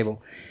don't have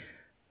cable?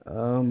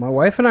 My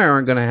wife and I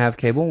aren't going to have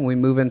cable when we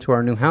move into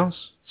our new house.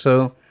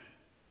 So,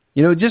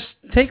 just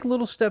take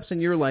little steps in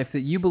your life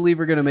that you believe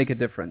are going to make a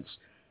difference.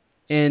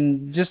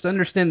 And just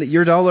understand that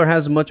your dollar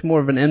has much more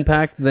of an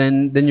impact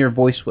than your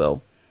voice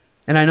will.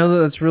 And I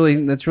know that's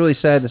really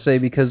sad to say,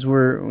 because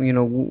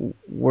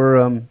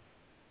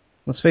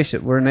let's face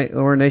it, we're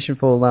a nation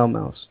full of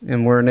loudmouths,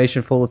 and we're a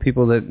nation full of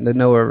people that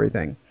know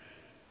everything.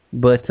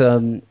 But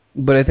I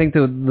think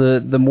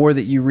the more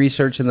that you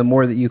research and the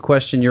more that you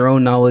question your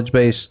own knowledge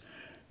base,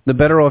 the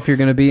better off you're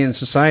going to be in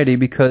society,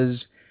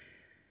 because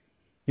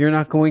you're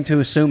not going to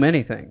assume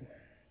anything.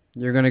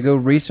 You're going to go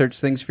research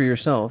things for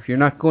yourself. You're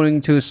not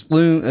going to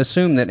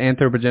assume that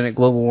anthropogenic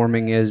global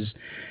warming is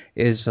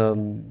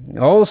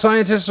all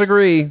scientists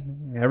agree.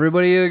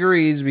 Everybody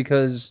agrees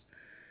because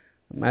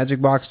the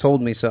magic box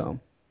told me so.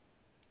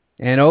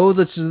 And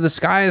the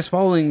sky is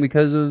falling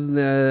because of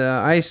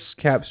the ice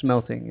caps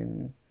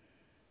melting,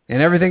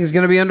 and everything's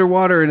going to be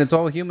underwater, and it's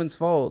all humans'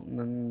 fault.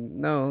 And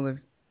no,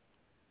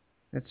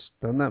 it's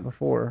done that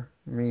before.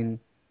 I mean,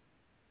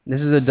 this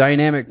is a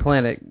dynamic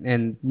planet,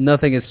 and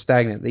nothing is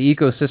stagnant. The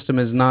ecosystem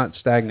is not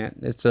stagnant.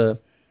 It's a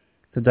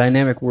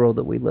dynamic world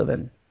that we live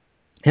in,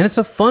 and it's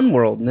a fun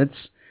world, and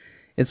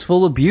it's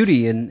full of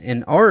beauty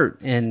and art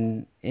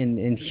and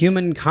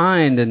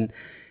humankind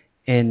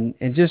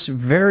and just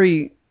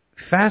very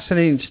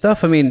fascinating stuff.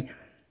 I mean,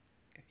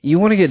 you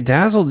want to get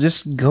dazzled,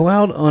 just go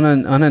out on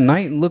a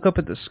night and look up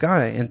at the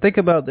sky and think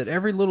about that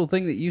every little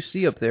thing that you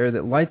see up there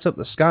that lights up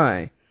the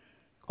sky,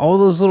 all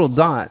those little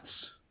dots,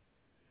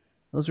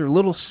 those are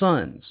little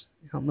suns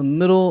out in the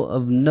middle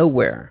of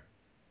nowhere.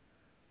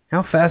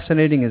 How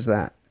fascinating is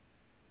that?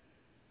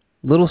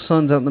 Little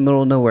suns out in the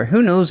middle of nowhere.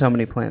 Who knows how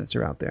many planets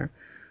are out there?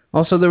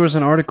 Also, there was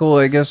an article,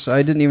 I guess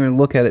I didn't even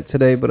look at it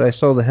today, but I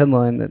saw the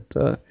headline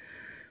that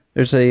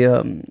there's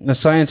a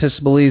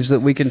scientist believes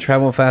that we can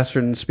travel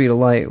faster than the speed of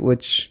light,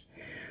 which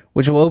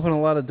will open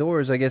a lot of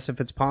doors, I guess, if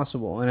it's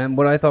possible. And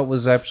what I thought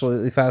was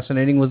absolutely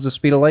fascinating was the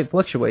speed of light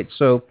fluctuates.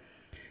 So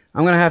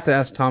I'm going to have to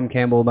ask Tom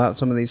Campbell about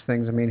some of these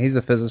things. I mean, he's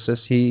a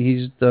physicist.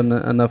 He's done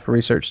enough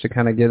research to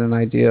kind of get an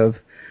idea of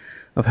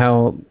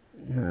how,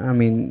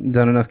 done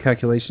enough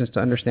calculations to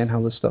understand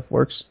how this stuff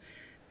works.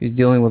 He's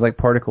dealing with like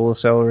particle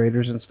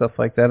accelerators and stuff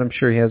like that. I'm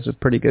sure he has a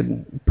pretty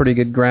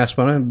good grasp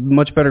on it,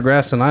 much better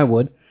grasp than I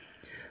would.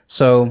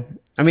 So,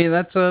 I mean,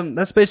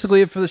 that's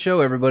basically it for the show,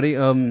 everybody.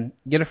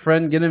 Get a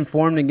friend, get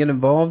informed, and get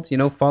involved.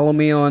 Follow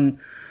me on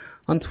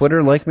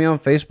Twitter, like me on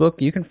Facebook.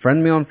 You can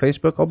friend me on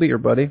Facebook. I'll be your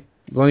buddy.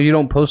 As long as you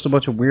don't post a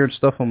bunch of weird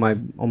stuff on my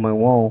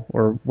wall,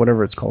 or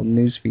whatever it's called,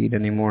 newsfeed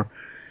anymore.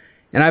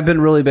 And I've been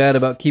really bad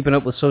about keeping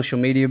up with social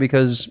media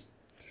because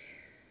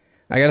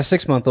I got a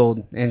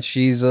 6-month-old, and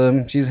she's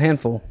a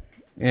handful.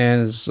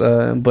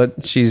 But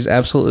she's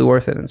absolutely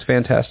worth it, and it's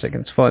fantastic,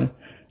 and it's fun.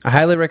 I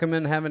highly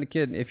recommend having a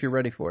kid if you're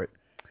ready for it.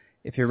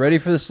 If you're ready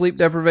for the sleep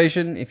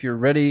deprivation, if you're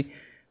ready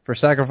for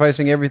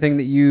sacrificing everything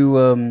that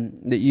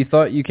you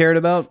thought you cared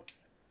about,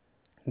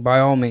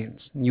 by all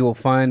means, you will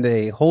find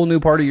a whole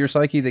new part of your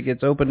psyche that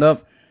gets opened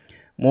up.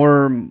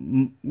 More,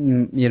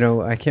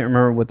 I can't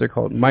remember what they're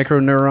called,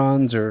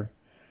 microneurons, or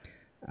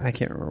I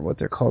can't remember what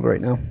they're called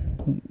right now,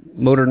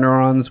 motor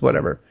neurons,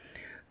 whatever.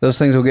 Those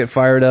things will get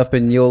fired up,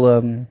 and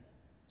you'll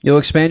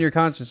expand your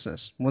consciousness.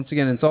 Once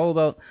again,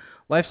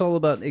 life's all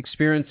about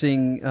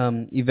experiencing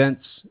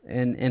events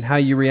and how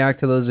you react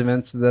to those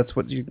events. That's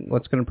what's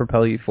going to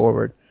propel you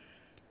forward.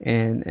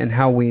 And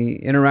how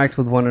we interact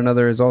with one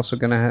another is also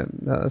going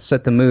to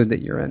set the mood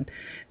that you're in.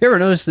 You ever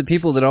notice that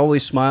people that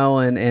always smile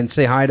and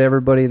say hi to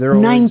everybody, they're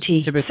always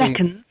 90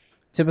 seconds.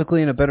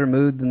 Typically in a better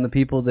mood than the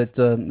people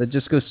that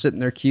just go sit in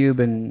their cube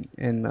and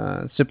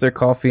sip their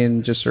coffee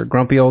and just are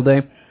grumpy all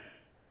day?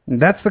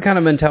 That's the kind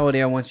of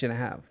mentality I want you to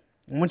have.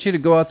 I want you to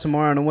go out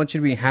tomorrow, and I want you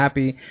to be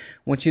happy.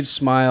 I want you to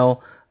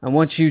smile. I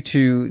want you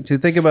to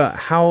think about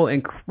how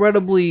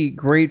incredibly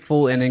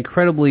grateful and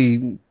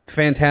incredibly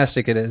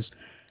fantastic it is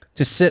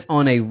to sit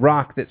on a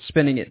rock that's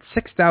spinning at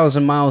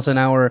 6,000 miles an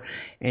hour,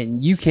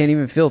 and you can't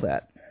even feel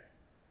that.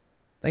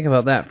 Think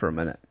about that for a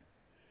minute.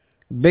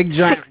 Big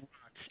giant rock,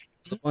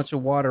 a bunch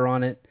of water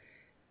on it,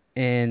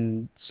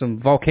 and some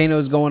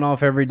volcanoes going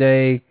off every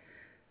day,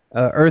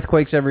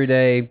 earthquakes every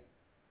day,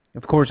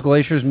 of course,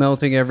 glaciers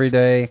melting every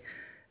day.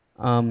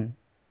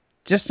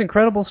 Just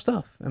incredible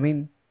stuff. I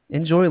mean,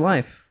 enjoy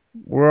life.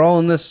 We're all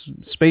in this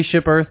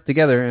spaceship Earth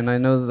together, and I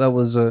know that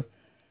was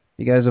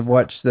you guys have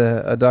watched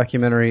a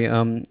documentary,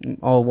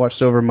 all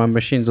watched over my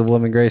Machines of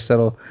Loving Grace.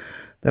 That'll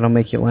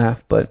make you laugh.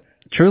 But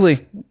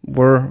truly,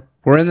 we're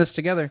in this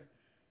together.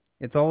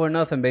 It's all or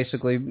nothing,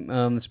 basically,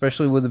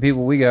 especially with the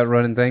people we got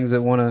running things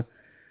that want to...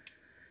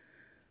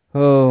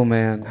 Oh,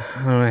 man.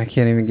 I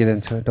can't even get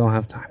into it. Don't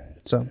have time.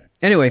 So,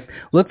 anyway,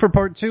 look for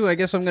part 2. I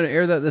guess I'm going to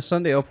air that this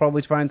Sunday. I'll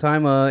probably find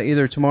time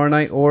either tomorrow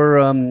night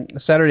or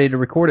Saturday to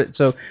record it.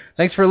 So,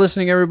 thanks for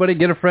listening, everybody.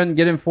 Get a friend,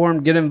 get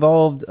informed, get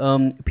involved.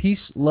 Peace,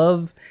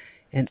 love,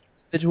 and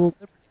individual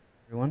liberty,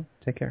 everyone.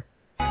 Take care.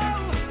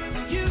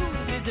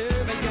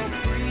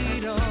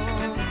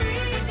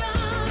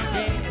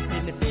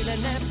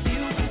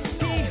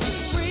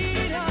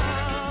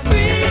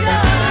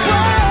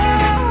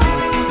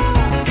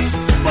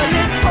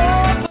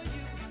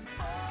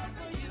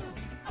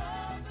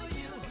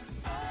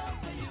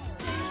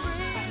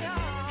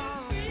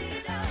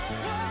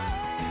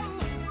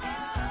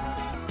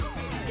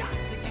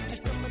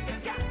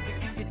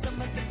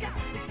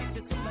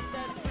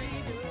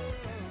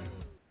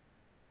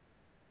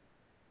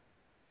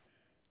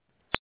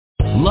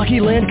 Lucky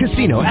Land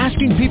Casino,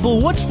 asking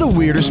people, what's the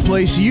weirdest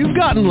place you've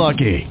gotten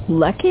lucky?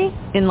 Lucky?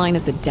 In line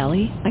at the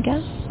deli, I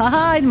guess?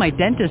 Aha, in my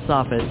dentist's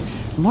office.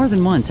 More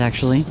than once,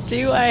 actually.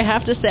 Do I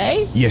have to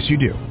say? Yes, you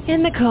do.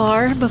 In the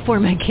car before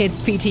my kids'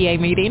 PTA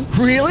meeting.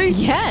 Really?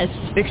 Yes.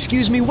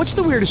 Excuse me, what's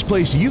the weirdest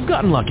place you've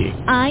gotten lucky?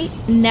 I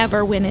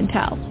never win and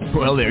tell.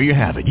 Well, there you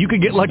have it. You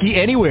can get lucky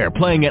anywhere,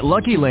 playing at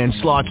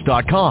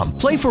LuckyLandSlots.com.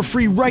 Play for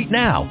free right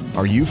now.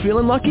 Are you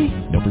feeling lucky?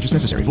 No purchase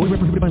necessary. Void where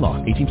prohibited by law.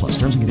 18+.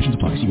 Terms and conditions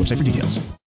apply. See website for details.